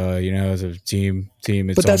 and as a team.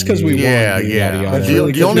 It's but that's because we won. Yeah.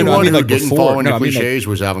 The only one who didn't fall into cliches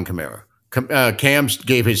was Alvin Kamara. Cam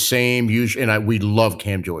gave his same usual, and we love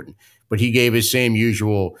Cam Jordan, but he gave his same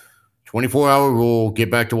usual 24-hour rule, get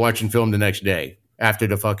back to watching film the next day after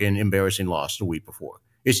the fucking embarrassing loss the week before.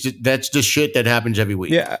 That's just shit that happens every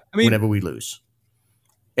week whenever we lose.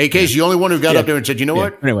 AK's the only one who got up there and said, you know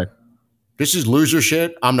what? Anyway. This is loser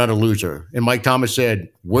shit. I'm not a loser. And Mike Thomas said,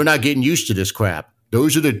 we're not getting used to this crap.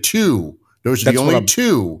 Those are the two. Those are the only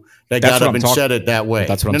two that got up and said it that way.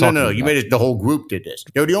 That's what I'm talking about. No. You made it. The whole group did this.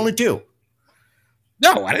 They were the only two.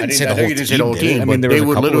 No, I didn't say the whole team. You didn't say the whole team. But they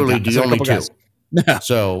were literally the only two.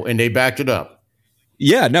 So, and they backed it up.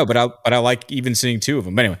 Yeah, no, but I like even seeing two of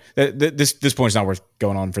them. But anyway, this point's not worth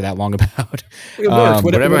going on for that long about. It worked.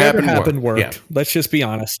 Whatever happened worked. Yeah. Let's just be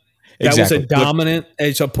honest. That was as dominant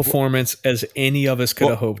a performance as any of us could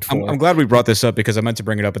have hoped for. I'm glad we brought this up because I meant to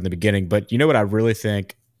bring it up in the beginning. But you know what I really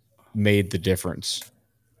think made the difference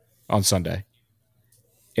on Sunday?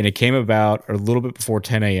 And it came about a little bit before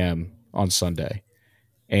 10 a.m. on Sunday.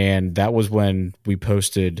 And that was when we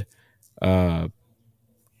posted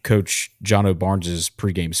Coach John O'Barnes'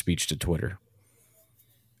 pregame speech to Twitter.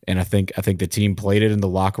 And I think the team played it in the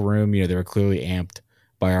locker room. They were clearly amped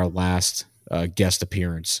by our last guest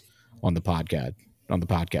appearance on the podcast.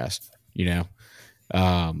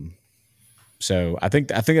 So I think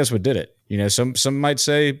that's what did it. Some might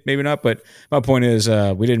say maybe not, but my point is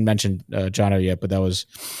we didn't mention Jono yet, but that was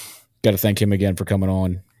got to thank him again for coming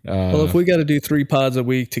on. Well, if we got to do 3 pods a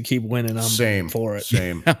week to keep winning, I'm for it.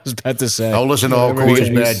 Same. I was about to say. I'll listen to all Corey's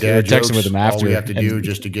bad dad jokes. With him after, all we have to do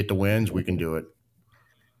just to get the wins, we can do it.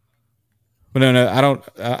 Well, no, I don't.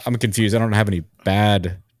 I'm confused. I don't have any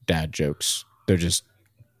bad dad jokes. They're just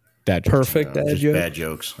dad jokes. Perfect dad jokes. Bad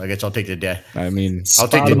jokes. I guess I'll take the dad. I mean, I'll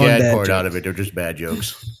take the dad part out of it. They're just bad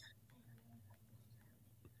jokes.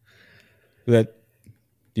 That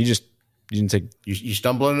you didn't take. You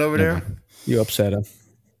stumbling over there? You upset him.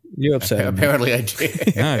 Apparently, I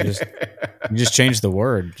did. No, you just changed the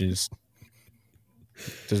word. There's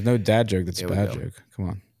no dad joke that's a bad joke. Come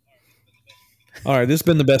on. All right, this has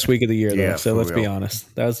been the best week of the year, though. So let's be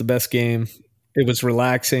honest. That was the best game. It was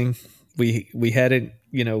relaxing. We had it,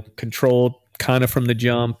 controlled kind of from the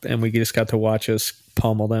jump, and we just got to watch us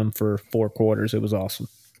pummel them for 4 quarters. It was awesome.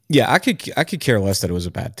 Yeah, I could care less that it was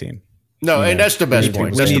a bad team. No, and that's the best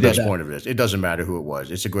point. That's the best that. point of this. It doesn't matter who it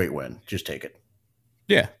was. It's a great win. Just take it.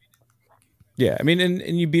 Yeah. Yeah. I mean,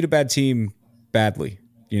 and you beat a bad team badly.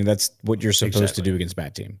 That's what you're supposed to do against a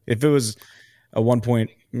bad team. If it was a 1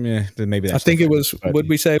 point, then maybe that's I think it was, what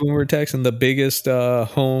we say when we were texting, the biggest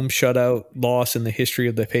home shutout loss in the history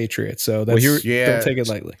of the Patriots. So that's, don't take it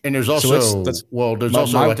lightly. And there's also,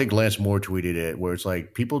 I think Lance Moore tweeted it, where it's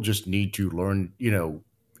like, people just need to learn,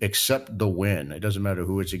 accept the win. It doesn't matter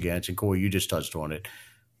who it's against. And Corey, you just touched on it.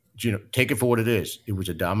 Take it for what it is. It was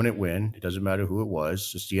a dominant win. It doesn't matter who it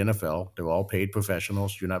was. It's the NFL. They're all paid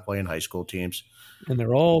professionals. You're not playing high school teams. And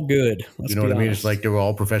they're all good. You know what I mean? It's like they're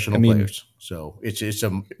all professional players. So it's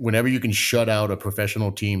whenever you can shut out a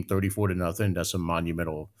professional team 34-0, that's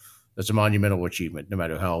a monumental achievement, no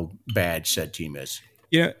matter how bad said team is.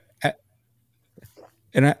 Yeah.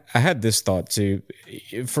 And I had this thought too.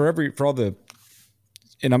 For all the,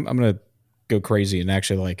 and I'm going to go crazy and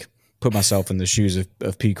actually put myself in the shoes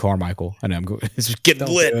of Pete Carmichael. I know it's getting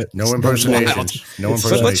lit. No impersonations.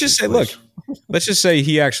 But let's just say, let's just say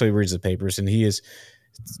he actually reads the papers and he is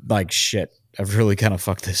like, shit, I've really kind of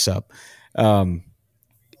fucked this up.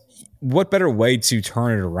 What better way to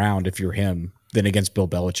turn it around if you're him than against Bill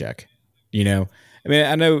Belichick? I mean,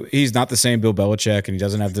 I know he's not the same Bill Belichick and he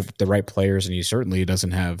doesn't have the right players, and he certainly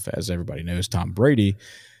doesn't have, as everybody knows, Tom Brady.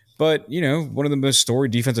 But, one of the most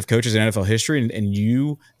storied defensive coaches in NFL history,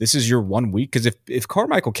 and this is your 1 week. Because if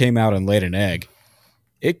Carmichael came out and laid an egg,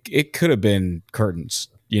 it could have been curtains,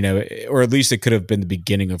 or at least it could have been the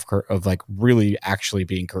beginning of really actually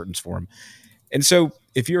being curtains for him. And so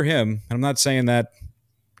if you're him, and I'm not saying that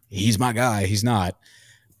he's my guy, he's not,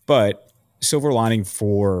 but silver lining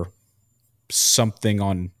for something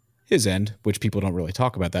on his end, which people don't really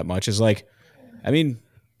talk about that much, is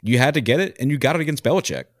you had to get it, and you got it against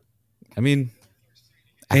Belichick. I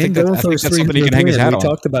think that's something he can hang his hat on. We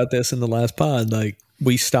talked about this in the last pod.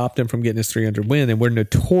 We stopped him from getting his 300 win, and we're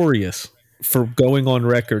notorious for going on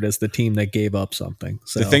record as the team that gave up something.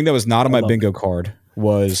 So the thing that was not on my bingo card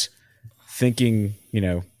was thinking,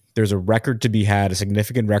 there's a record to be had, a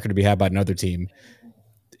significant record to be had by another team,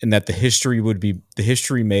 and that the history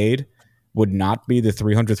made would not be the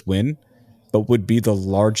 300th win, but would be the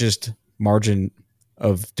largest margin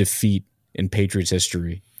of defeat in Patriots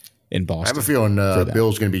history in Boston. I have a feeling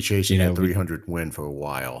Bill's going to be chasing that 300 win for a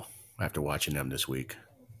while after watching them this week.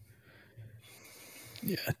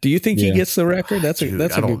 Yeah. Do you think he gets the record? That's a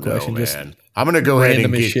good question. Man. I'm going to go ahead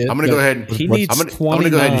and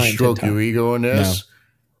stroke your ego on this. No.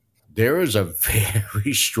 There is a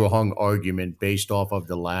very strong argument based off of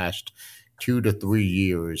the last 2 to 3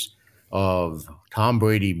 years of Tom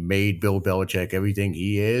Brady made Bill Belichick everything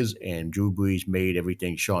he is, and Drew Brees made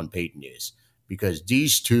everything Sean Payton is. Because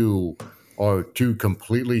these two are two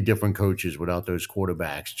completely different coaches without those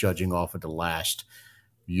quarterbacks, judging off of the last,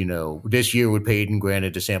 this year with Payton,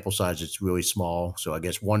 granted the sample size, it's really small. So I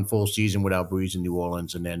guess 1 full season without Brees in New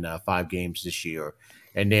Orleans, and then 5 games this year.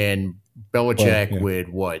 And then Belichick with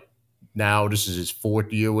what? Now this is his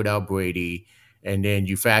 4th year without Brady. And then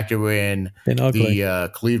you factor in the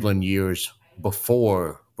Cleveland years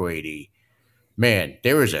before Brady. Man,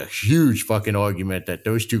 there is a huge fucking argument that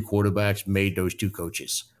those two quarterbacks made those two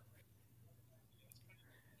coaches.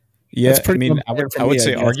 Yeah, I would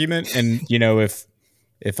say argument, and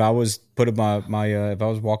if I was putting if I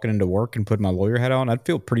was walking into work and putting my lawyer hat on, I'd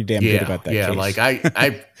feel pretty damn good about that. Yeah,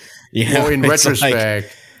 case. In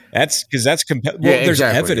retrospect, that's because that's there's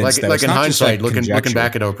exactly. evidence. Like in hindsight, looking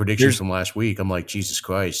back at our predictions from last week, I'm like, Jesus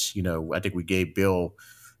Christ, I think we gave Bill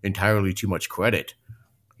entirely too much credit.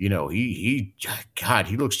 He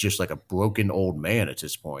looks just like a broken old man at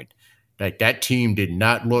this point. Like that team did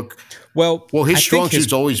not look well. His strong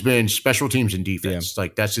suit's always been special teams and defense. Yeah.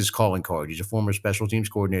 Like that's his calling card. He's a former special teams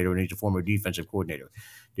coordinator and he's a former defensive coordinator.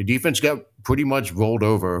 The defense got pretty much rolled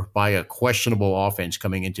over by a questionable offense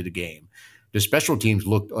coming into the game. The special teams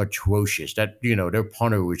looked atrocious. That their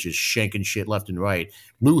punter was just shanking shit left and right.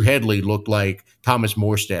 Lou Headley looked like Thomas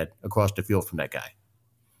Morstead across the field from that guy.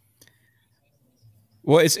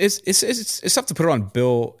 Well, it's tough to put it on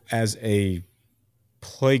Bill as a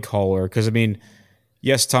play caller because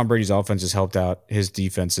yes, Tom Brady's offense has helped out his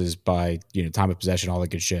defenses by time of possession, all that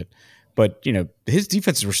good shit. But his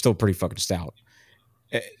defenses were still pretty fucking stout.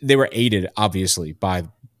 They were aided obviously by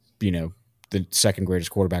the second greatest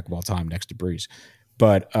quarterback of all time next to Brees.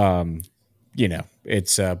 But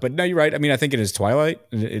it's but no, you're right. I mean, I think in his twilight,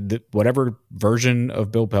 whatever version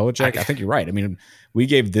of Bill Belichick, I think you're right. I mean, we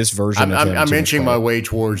gave this version. I'm inching my way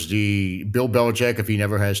towards the Bill Belichick. If he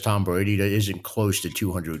never has Tom Brady, that isn't close to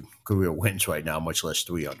 200 career wins right now, much less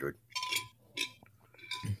 300.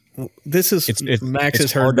 This is Max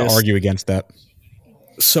has heard hard to argue against that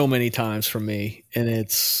so many times from me, and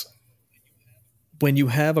it's when you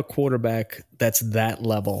have a quarterback that's that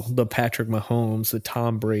level, the Patrick Mahomes, the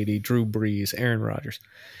Tom Brady, Drew Brees, Aaron Rodgers.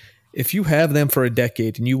 If you have them for a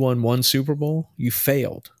decade and you won one Super Bowl, you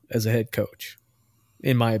failed as a head coach,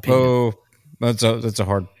 in my opinion. Oh, that's a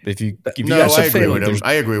hard. I agree with him.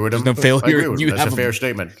 I agree with him. No failure. That's a fair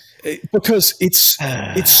statement. Because it's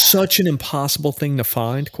such an impossible thing to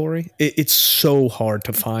find, Corey. It's so hard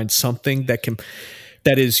to find something that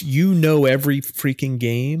is every freaking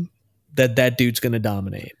game that dude's going to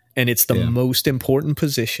dominate, and it's the most important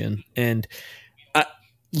position. And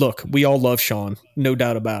look, we all love Sean, no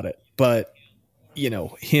doubt about it. But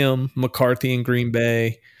him, McCarthy in Green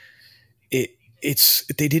Bay,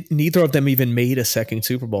 neither of them even made a second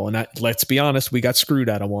Super Bowl. And let's be honest, we got screwed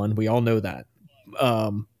out of one. We all know that.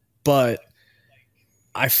 But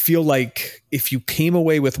I feel like if you came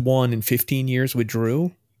away with one in 15 years with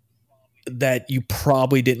Drew, that you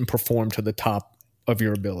probably didn't perform to the top of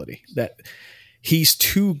your ability. That he's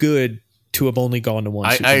too good to have only gone to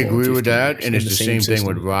one Super Bowl. I agree with that, and it's the same thing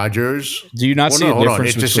with Rodgers. Do you not see a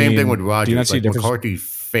difference? It's the same thing with Rodgers. Like McCarthy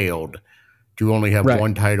failed to only have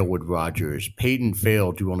one title with Rodgers. Peyton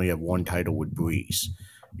failed to only have one title with Brees.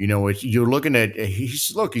 You're looking at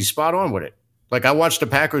he's spot on with it. Like I watched the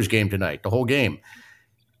Packers game tonight, the whole game.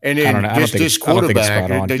 And then this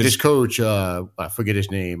quarterback, this coach, I forget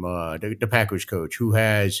his name, the Packers coach, who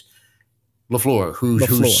has LaFleur,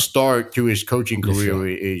 whose start to his coaching career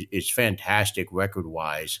is fantastic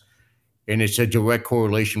record-wise. And it's a direct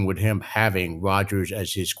correlation with him having Rodgers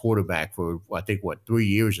as his quarterback for, I think, 3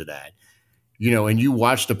 years of that. And you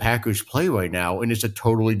watch the Packers play right now, and it's a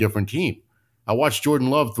totally different team. I watched Jordan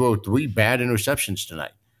Love throw 3 bad interceptions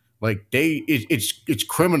tonight. Like it's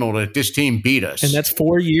criminal that this team beat us, and that's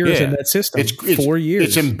 4 years in that system. It's 4 years.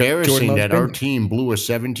 It's embarrassing that our team blew a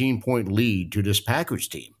 17-point lead to this Packers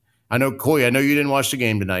team. I know, Corey. I know you didn't watch the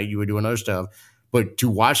game tonight. You were doing other stuff, but to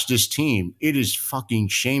watch this team, it is fucking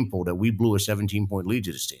shameful that we blew a 17-point lead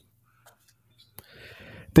to this team.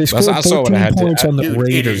 They scored 13 points on the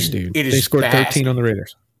Raiders, dude. They scored 13 on the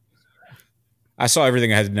Raiders. I saw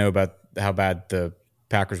everything I had to know about how bad the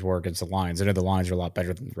Packers were against the Lions. I know the Lions are a lot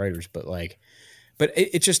better than the Raiders, but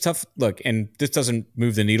it's just tough. Look, and this doesn't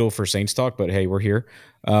move the needle for Saints talk, but hey, we're here.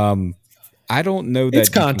 I don't know that it's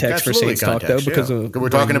context for Saints talk though, because we're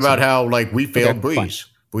talking about how we failed Brees. Fine.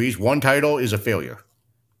 Brees, one title is a failure.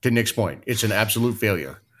 To Nick's point, it's an absolute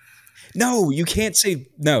failure. No, you can't say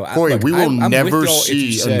no. Corey, we will never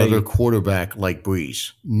see another quarterback like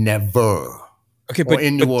Brees. Never. Okay, but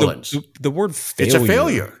in New Orleans, the word failure. It's a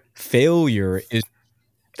failure. Failure is.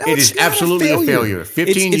 No, it is absolutely a failure.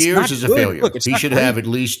 15 years is a failure. Look, he should have at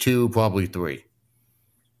least 2, probably 3.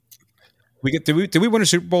 Did we win a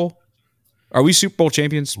Super Bowl? Are we Super Bowl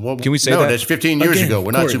champions? Well, can we say that? No, that's 15 years ago.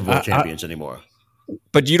 We're not Super Bowl champions anymore.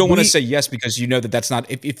 But you don't want to say yes because you know that's not.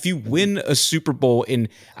 If you win a Super Bowl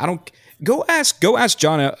go ask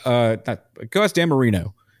Dan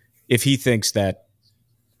Marino if he thinks that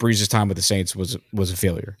Brees' time with the Saints was a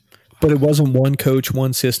failure. But it wasn't one coach,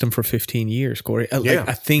 one system for 15 years, Corey.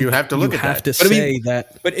 I think you have to look at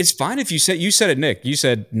that. But it's fine if you said it, Nick. You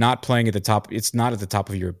said not playing at the top. It's not at the top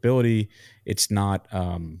of your ability. It's not,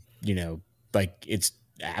 it's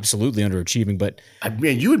absolutely underachieving. But I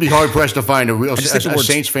mean, you would be hard pressed to find a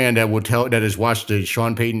Saints fan that has watched the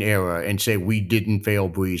Sean Payton era and say we didn't fail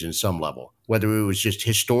Brees in some level, whether it was just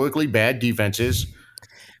historically bad defenses.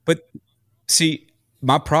 But see.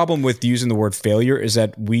 My problem with using the word failure is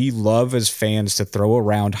that we love as fans to throw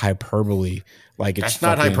around hyperbole like it's that's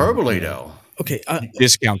not hyperbole though. Okay,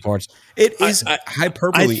 discount cards. It is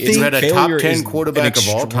hyperbole. You had a top 10 quarterback of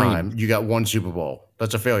all time. You got 1 Super Bowl.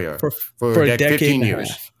 That's a failure for a decade 15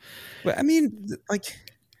 years. But I mean, I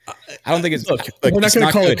don't think it's. Look, we're not going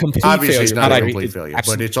to call it complete Obviously, failure. It's not a complete failure,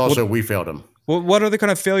 but it's also we failed him. Well, what other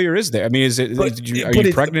kind of failure is there? I mean, are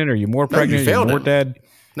you pregnant? Are you more pregnant? No, are you more dead?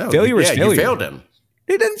 No, failure is failure. You failed him.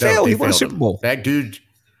 He didn't fail. He won a Super Bowl. That dude.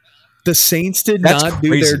 The Saints did not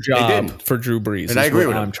do their job for Drew Brees. And I agree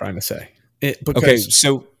with I'm trying to say. Okay,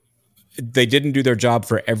 so they didn't do their job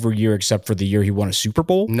for every year except for the year he won a Super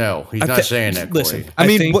Bowl? No, he's not saying that, Corey. Listen, I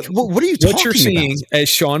mean, what are you talking about? What you're seeing as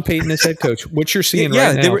Sean Payton as head coach, what you're seeing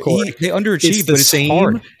right now, Corey, they underachieved, but it's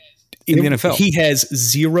hard in the NFL. He has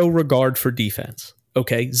zero regard for defense.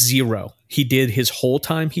 Okay, 0. He did his whole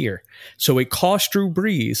time here. So it cost Drew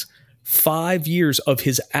Brees 5 years of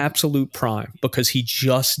his absolute prime because he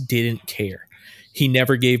just didn't care. He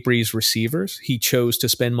never gave Brees receivers. He chose to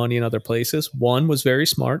spend money in other places. One was very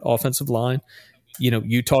smart, offensive line.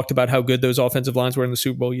 You talked about how good those offensive lines were in the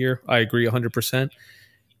Super Bowl year. I agree 100%.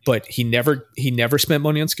 But he never spent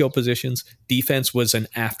money on skill positions. Defense was an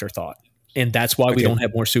afterthought. And that's why we don't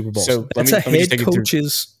have more Super Bowls. So that's a head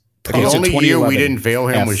coach's the only year we didn't fail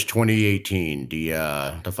him was 2018,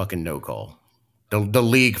 the fucking no call. The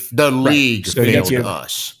league failed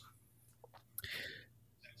us.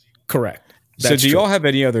 Correct. So do y'all have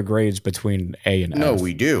any other grades between A and F? No,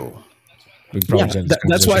 we do.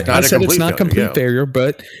 That's why I said it's not complete failure,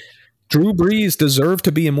 but Drew Brees deserved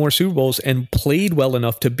to be in more Super Bowls and played well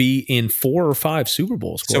enough to be in 4 or 5 Super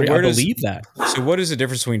Bowls. Corey. I believe that. So what is the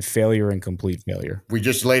difference between failure and complete failure? We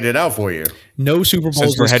just laid it out for you. No Super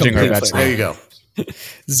Bowls is complete failure. There you go.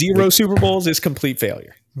 0 Super Bowls is complete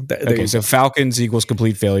failure. Okay, so Falcons equals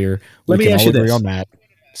complete failure. Let me ask you this. On that.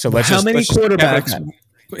 So how many quarterbacks?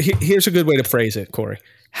 Here's a good way to phrase it, Corey.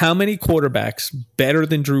 How many quarterbacks better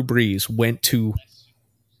than Drew Brees went to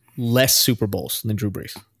less Super Bowls than Drew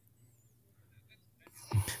Brees?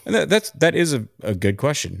 And that is a good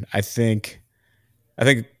question. I think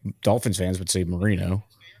Dolphins fans would say Marino,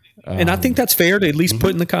 and I think that's fair to at least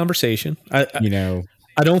put in the conversation.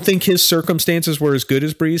 I don't think his circumstances were as good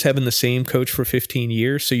as Brees, having the same coach for 15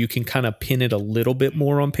 years, so you can kind of pin it a little bit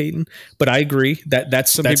more on Peyton. But I agree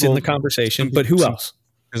that's in the conversation. But who else?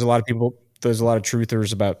 There's a lot of people. There's a lot of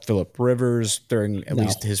truthers about Phillip Rivers during at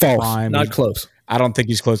least his prime. Not close. I don't think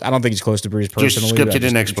he's close. I don't think he's close to Brees personally. Just skip to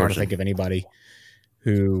the next person. I think of anybody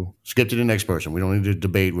who skip to the next person. We don't need to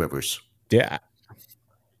debate Rivers. Yeah.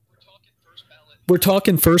 We're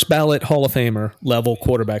talking first ballot Hall of Famer level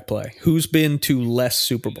quarterback play. Who's been to less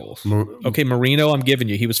Super Bowls? Okay, Marino, I'm giving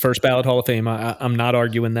you. He was first ballot Hall of Fame. I'm not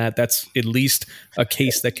arguing that. That's at least a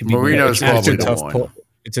case that can be made. Marino's probably the one.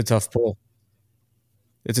 It's a tough pull.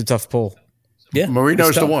 It's a tough pull. Yeah,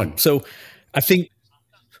 Marino's the one. So I think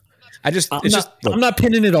I'm not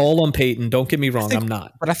pinning it all on Peyton. Don't get me wrong. I'm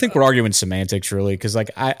not. But I think we're arguing semantics really, because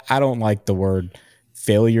I don't like the word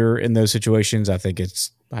failure in those situations. I think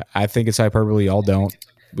it's hyperbole. Y'all don't.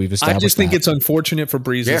 We've established. I just think it's unfortunate for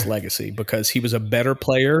Brees' legacy because he was a better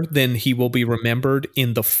player than he will be remembered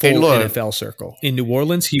in the full NFL circle. In New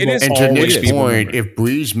Orleans, he will always be remembered. If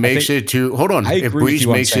Brees makes it to if Brees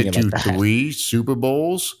makes it to 3 Super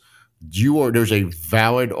Bowls, there's a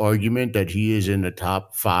valid argument that he is in the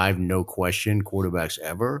top 5, no question, quarterbacks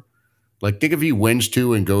ever. Like, think if he wins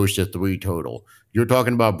 2 and goes to 3 total. You're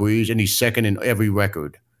talking about Brees, and he's second in every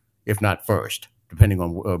record, if not first, depending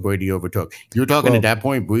on what Brady overtook. You're talking at that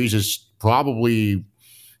point, Brees is probably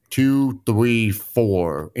 2, 3,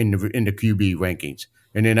 4 in the QB rankings.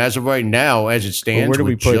 And then as of right now, as it stands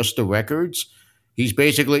with just the records, he's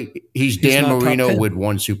Dan Marino with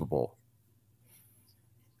 1 Super Bowl.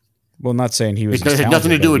 Well, not saying he was. It has nothing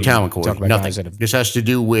to do with talent, Corey. Nothing. This has to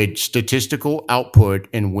do with statistical output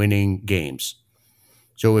and winning games.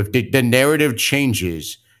 So if the narrative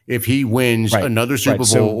changes, if he wins another Super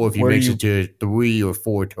Bowl or if he makes it to 3 or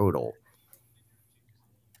 4 total.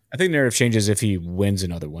 I think the narrative changes if he wins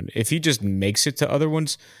another one. If he just makes it to other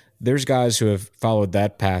ones, there's guys who have followed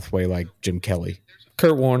that pathway like Jim Kelly.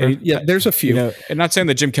 Kurt Warner. There's a few. And not saying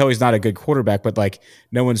that Jim Kelly's not a good quarterback, but like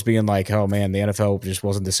no one's being like, oh man, the NFL just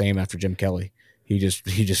wasn't the same after Jim Kelly. He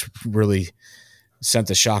just really sent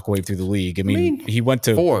a shockwave through the league. I mean he went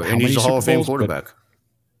to 4, and he's a Hall of Fame quarterback.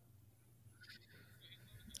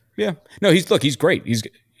 Yeah. No, he's great. He's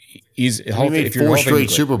if you're 4 straight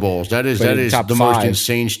Super Bowls. That is the most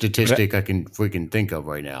insane statistic I can freaking think of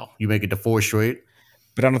right now. You make it to 4 straight.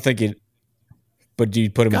 But I don't think it. But do you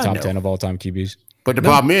put him in top 10 of all time QBs? But the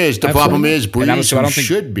problem is Brees, who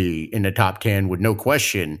should be in the top 10 with no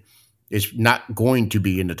question, is not going to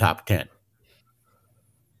be in the top 10.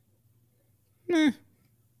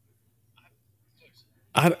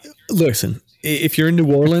 Listen, if you're in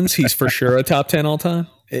New Orleans, he's for sure a top 10 all time.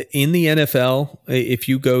 In the NFL, if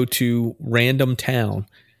you go to random town,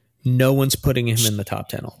 no one's putting him in the top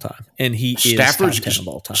 10 all time. And he is top 10 of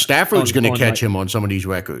all time. Stafford's going to catch him on some of these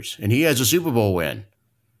records. And he has a Super Bowl win.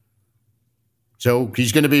 So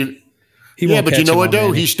he's going to be – but you know what,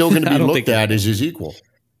 though? He's still going to be looked at as his equal.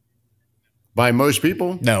 By most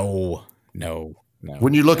people? No.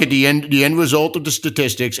 When you look at the end result of the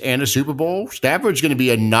statistics and a Super Bowl, Stafford's going to be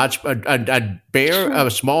a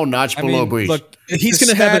small notch below Brees. Look, he's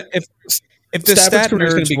going to have it. If the stat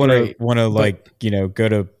nerds want to go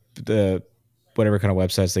to whatever kind of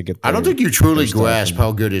websites they get. I don't think you truly grasp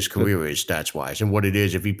how good his career is stats wise and what it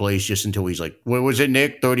is if he plays just until he's like, what was it,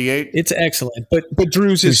 Nick? 38? It's excellent, but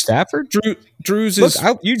Drew's is Stafford. Drew's Look, is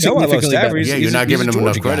I love Stafford. Yeah, you're not giving him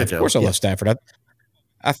enough credit. Of course, I love Stafford.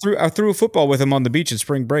 I threw a football with him on the beach at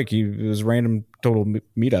spring break. It was a random total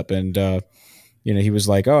meetup, and he was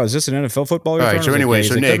like, "Oh, is this an NFL football?" All right. So anyway,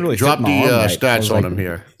 so Nick, really drop the stats on him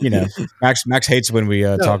here. Max hates when we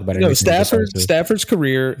talk about it. No, Stafford's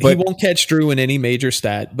career, he won't catch Drew in any major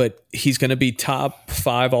stat, but he's going to be top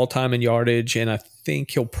 5 all time in yardage, and I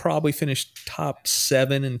think he'll probably finish top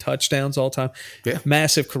 7 in touchdowns all time. Yeah,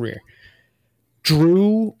 massive career.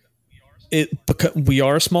 Drew, because we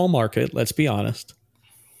are a small market. Let's be honest.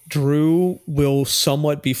 Drew will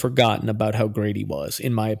somewhat be forgotten about how great he was,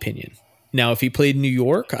 in my opinion. Now, if he played in New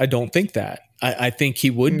York, I don't think that. I think he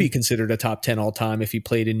would be considered a top 10 all time if he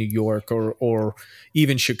played in New York or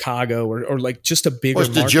even Chicago or like just a bigger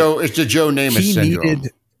market. It's the Joe Namath syndrome.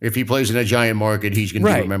 If he plays in a giant market, he's going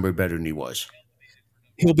to be remembered better than he was.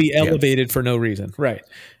 He'll be elevated for no reason. Right.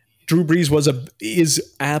 Drew Brees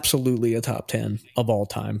is absolutely a top 10 of all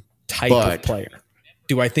time type of player.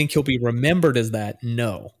 Do I think he'll be remembered as that?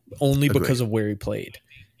 No, only because of where he played.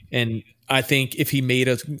 And I think if he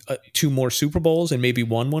made 2 more Super Bowls and maybe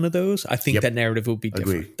won one of those, I think that narrative would be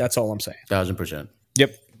different. That's all I'm saying. 1,000%.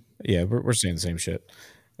 Yep. Yeah, we're saying the same shit.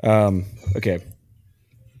 Okay.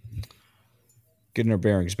 Getting our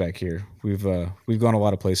bearings back here. We've gone a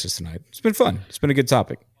lot of places tonight. It's been fun. It's been a good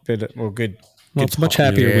topic. Good. Well, it's a much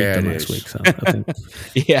happier week than last week. So I think.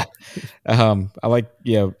 Yeah. I like.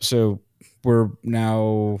 Yeah. So we're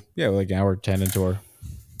now like an hour 10 into our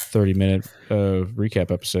 30-minute recap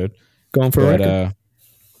episode. Going for a record.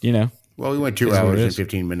 Well, we went 2 hours and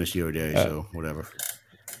 15 minutes the other day, so whatever.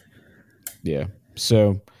 Yeah.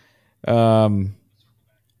 So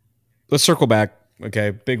let's circle back.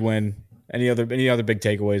 Okay. Big win. Any other big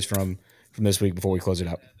takeaways from this week before we close it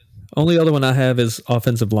out? Only other one I have is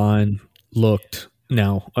offensive line looked.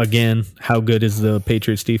 Now, again, how good is the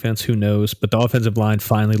Patriots defense? Who knows? But the offensive line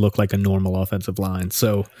finally looked like a normal offensive line.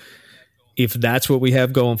 So if that's what we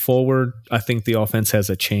have going forward, I think the offense has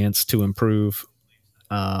a chance to improve.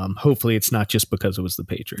 Hopefully it's not just because it was the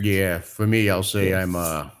Patriots. Yeah, for me, I'll say I'm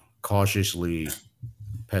cautiously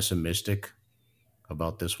pessimistic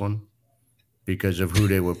about this one because of who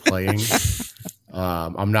they were playing.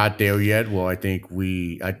 I'm not there yet. Well, I think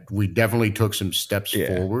we definitely took some steps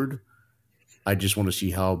forward. I just want to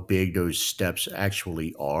see how big those steps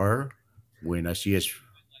actually are when I see us.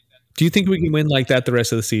 Do you think we can win like that the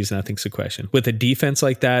rest of the season? I think is the question. With a defense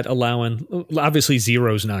like that, obviously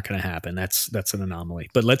 0 is not going to happen. That's an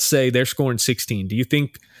anomaly. But let's say they're scoring 16. Do you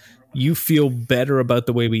think you feel better about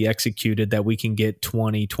the way we executed that we can get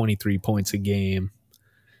 20, 23 points a game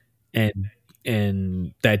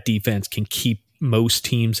and that defense can keep most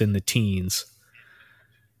teams in the teens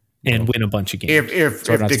and win a bunch of games? If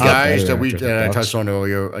the guys that we touched on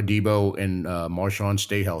earlier, Adebo and Marshawn,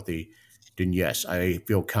 stay healthy, then yes, I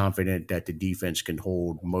feel confident that the defense can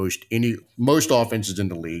hold most offenses in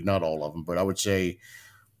the league, not all of them, but I would say,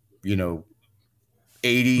 80%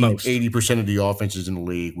 of the offenses in the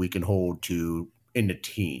league we can hold to in the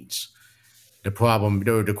teens. The problem,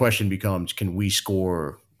 the question becomes, can we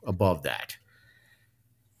score above that?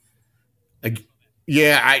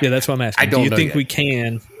 That's what I'm asking. Do you think we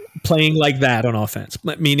can, playing like that on offense,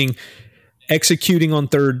 meaning executing on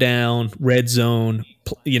third down, red zone,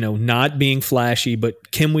 not being flashy,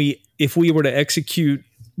 but can we, if we were to execute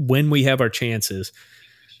when we have our chances,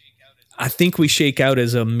 I think we shake out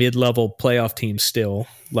as a mid-level playoff team still,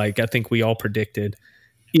 like I think we all predicted,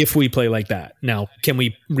 if we play like that. Now, can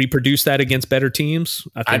we reproduce that against better teams?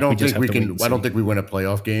 I don't think we can. I don't think we win a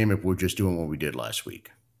playoff game if we're just doing what we did last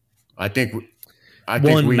week. I think we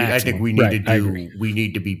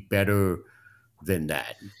need to be better than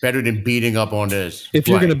that. Better than beating up on this. If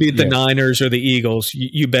you're going to beat the Niners or the Eagles,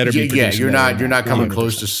 you better be. Yeah, you're not coming 100%.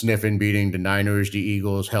 Close to sniffing beating the Niners, the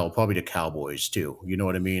Eagles, hell, probably the Cowboys too. You know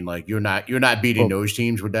what I mean? Like you're not beating those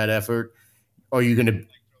teams with that effort. Or are you going to?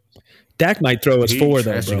 Dak might throw us 4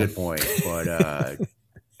 though. That's a good point, but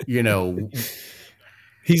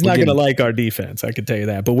he's not going to like our defense. I can tell you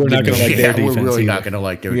that, but we're not going to like their defense. We're really not going to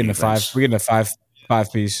like their defense. We're getting a five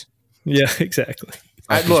piece. Yeah, exactly.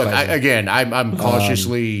 I'm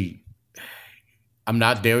cautiously. I'm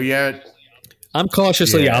not there yet. I'm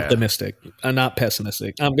cautiously optimistic. I'm not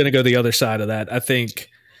pessimistic. I'm going to go the other side of that. I think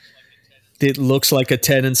it looks like a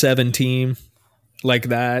 10-7 team like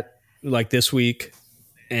that, like this week.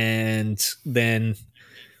 And then,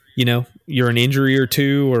 you're an injury or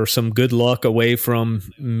 2 or some good luck away from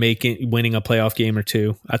winning a playoff game or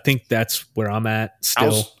 2. I think that's where I'm at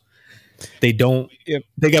still. They don't.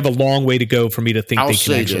 They have a long way to go for me to think they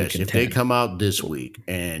can actually contend. If they come out this week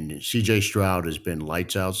and C.J. Stroud has been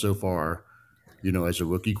lights out so far, as a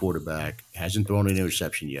rookie quarterback, hasn't thrown an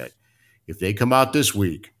interception yet. If they come out this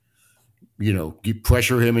week,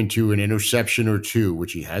 pressure him into an interception or two,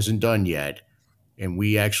 which he hasn't done yet, and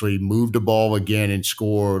we actually move the ball again and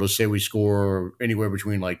score, let's say we score anywhere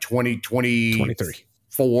between like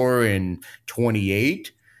 24 and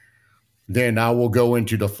 28, then I will go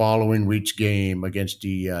into the following week's game against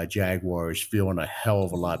the Jaguars feeling a hell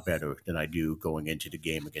of a lot better than I do going into the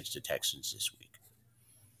game against the Texans this week.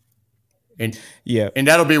 And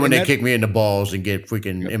that'll be when they kick me in the balls and get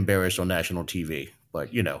freaking embarrassed on national TV. But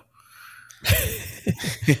it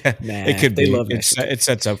could be. It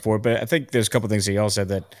sets up for it. But I think there's a couple things he also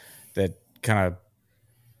said that kind of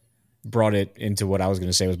brought it into what I was going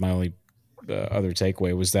to say was my only other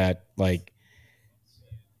takeaway was that like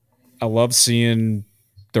I love seeing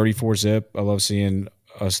 34 zip. I love seeing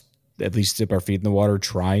us at least dip our feet in the water,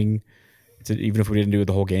 trying to, even if we didn't do it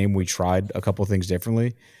the whole game, we tried a couple of things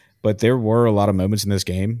differently. But there were a lot of moments in this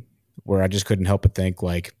game where I just couldn't help but think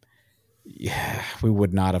like, yeah, we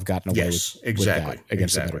would not have gotten away with that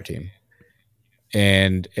against a better team.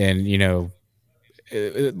 And look,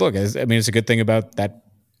 I mean, it's a good thing about that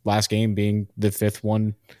last game being the fifth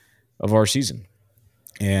one of our season.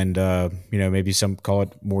 And, maybe some call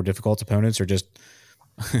it more difficult opponents or just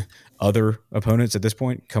other opponents at this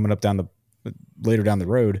point coming up later down the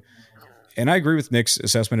road. And I agree with Nick's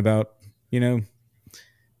assessment about,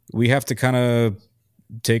 we have to kind of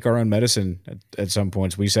take our own medicine at some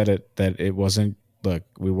points. We said it, that it wasn't, look,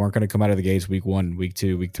 we weren't going to come out of the gates week 1, week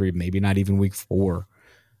 2, week 3, maybe not even week 4,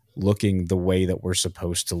 looking the way that we're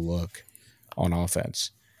supposed to look on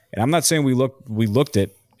offense. And I'm not saying we looked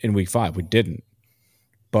it in week 5. We didn't.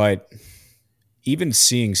 But even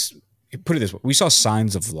seeing, put it this way, we saw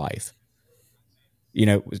signs of life.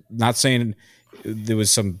 Not saying there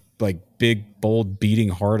was some like big, bold, beating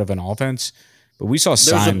heart of an offense, but we saw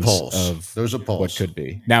signs of what could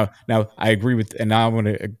be. Now I agree with, and now I want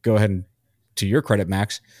to go ahead and, to your credit,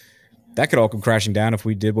 Max, that could all come crashing down if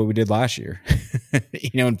we did what we did last year,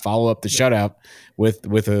 and follow up the shutout with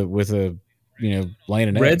a laying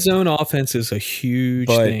an egg. Red zone offense is a huge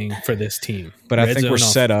thing for this team. But I think we're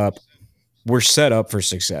set up for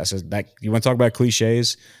success. That you want to talk about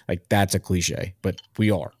cliches? Like that's a cliche, but we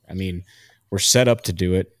are. I mean, we're set up to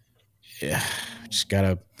do it. Yeah, just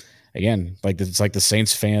gotta, again, like it's like the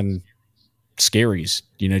Saints fan scaries.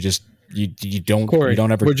 Just you don't Corey, you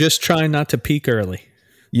don't ever. We're just trying not to peak early.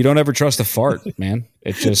 You don't ever trust a fart, man.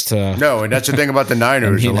 It's just no, and that's the thing about the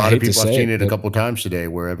Niners. A lot of people have seen it a couple of times today,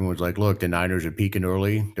 where everyone's like, "Look, the Niners are peaking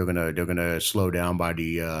early. They're gonna slow down by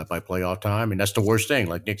playoff time," and that's the worst thing.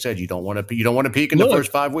 Like Nick said, you don't want to peak in the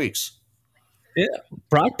first 5 weeks. Yeah,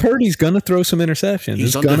 Brock Purdy's gonna throw some interceptions.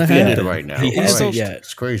 He's it's gonna happen right now. He hasn't yet.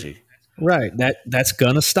 It's crazy. Right. That's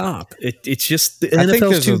gonna stop. It's just the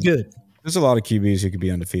NFL's too good. There's a lot of QBs who could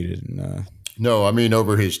be undefeated. And, no, I mean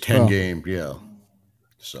over his 10 game, yeah.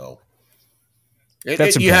 So you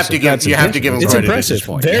have to give him credit at this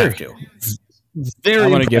point. Very, you have to.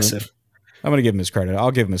 Very impressive. I'm going to give him his credit.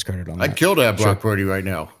 I'll give him his credit on that. I'd kill to have Brock Purdy right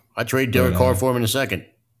now. I'd trade Derek Carr for him in a second.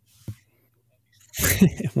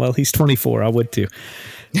 Well, he's 24. I would too.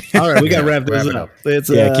 All right, we got to wrap this up.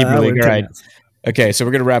 Keep moving. All right. Okay, so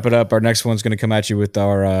we're going to wrap it up. Our next one's going to come at you with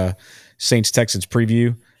our Saints-Texans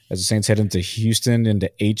preview as the Saints head into Houston,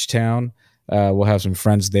 into H-Town. We'll have some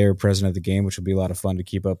friends there present at the game, which will be a lot of fun to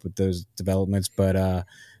keep up with those developments. But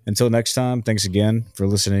until next time, thanks again for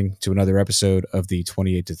listening to another episode of the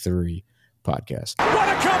 28-3 podcast.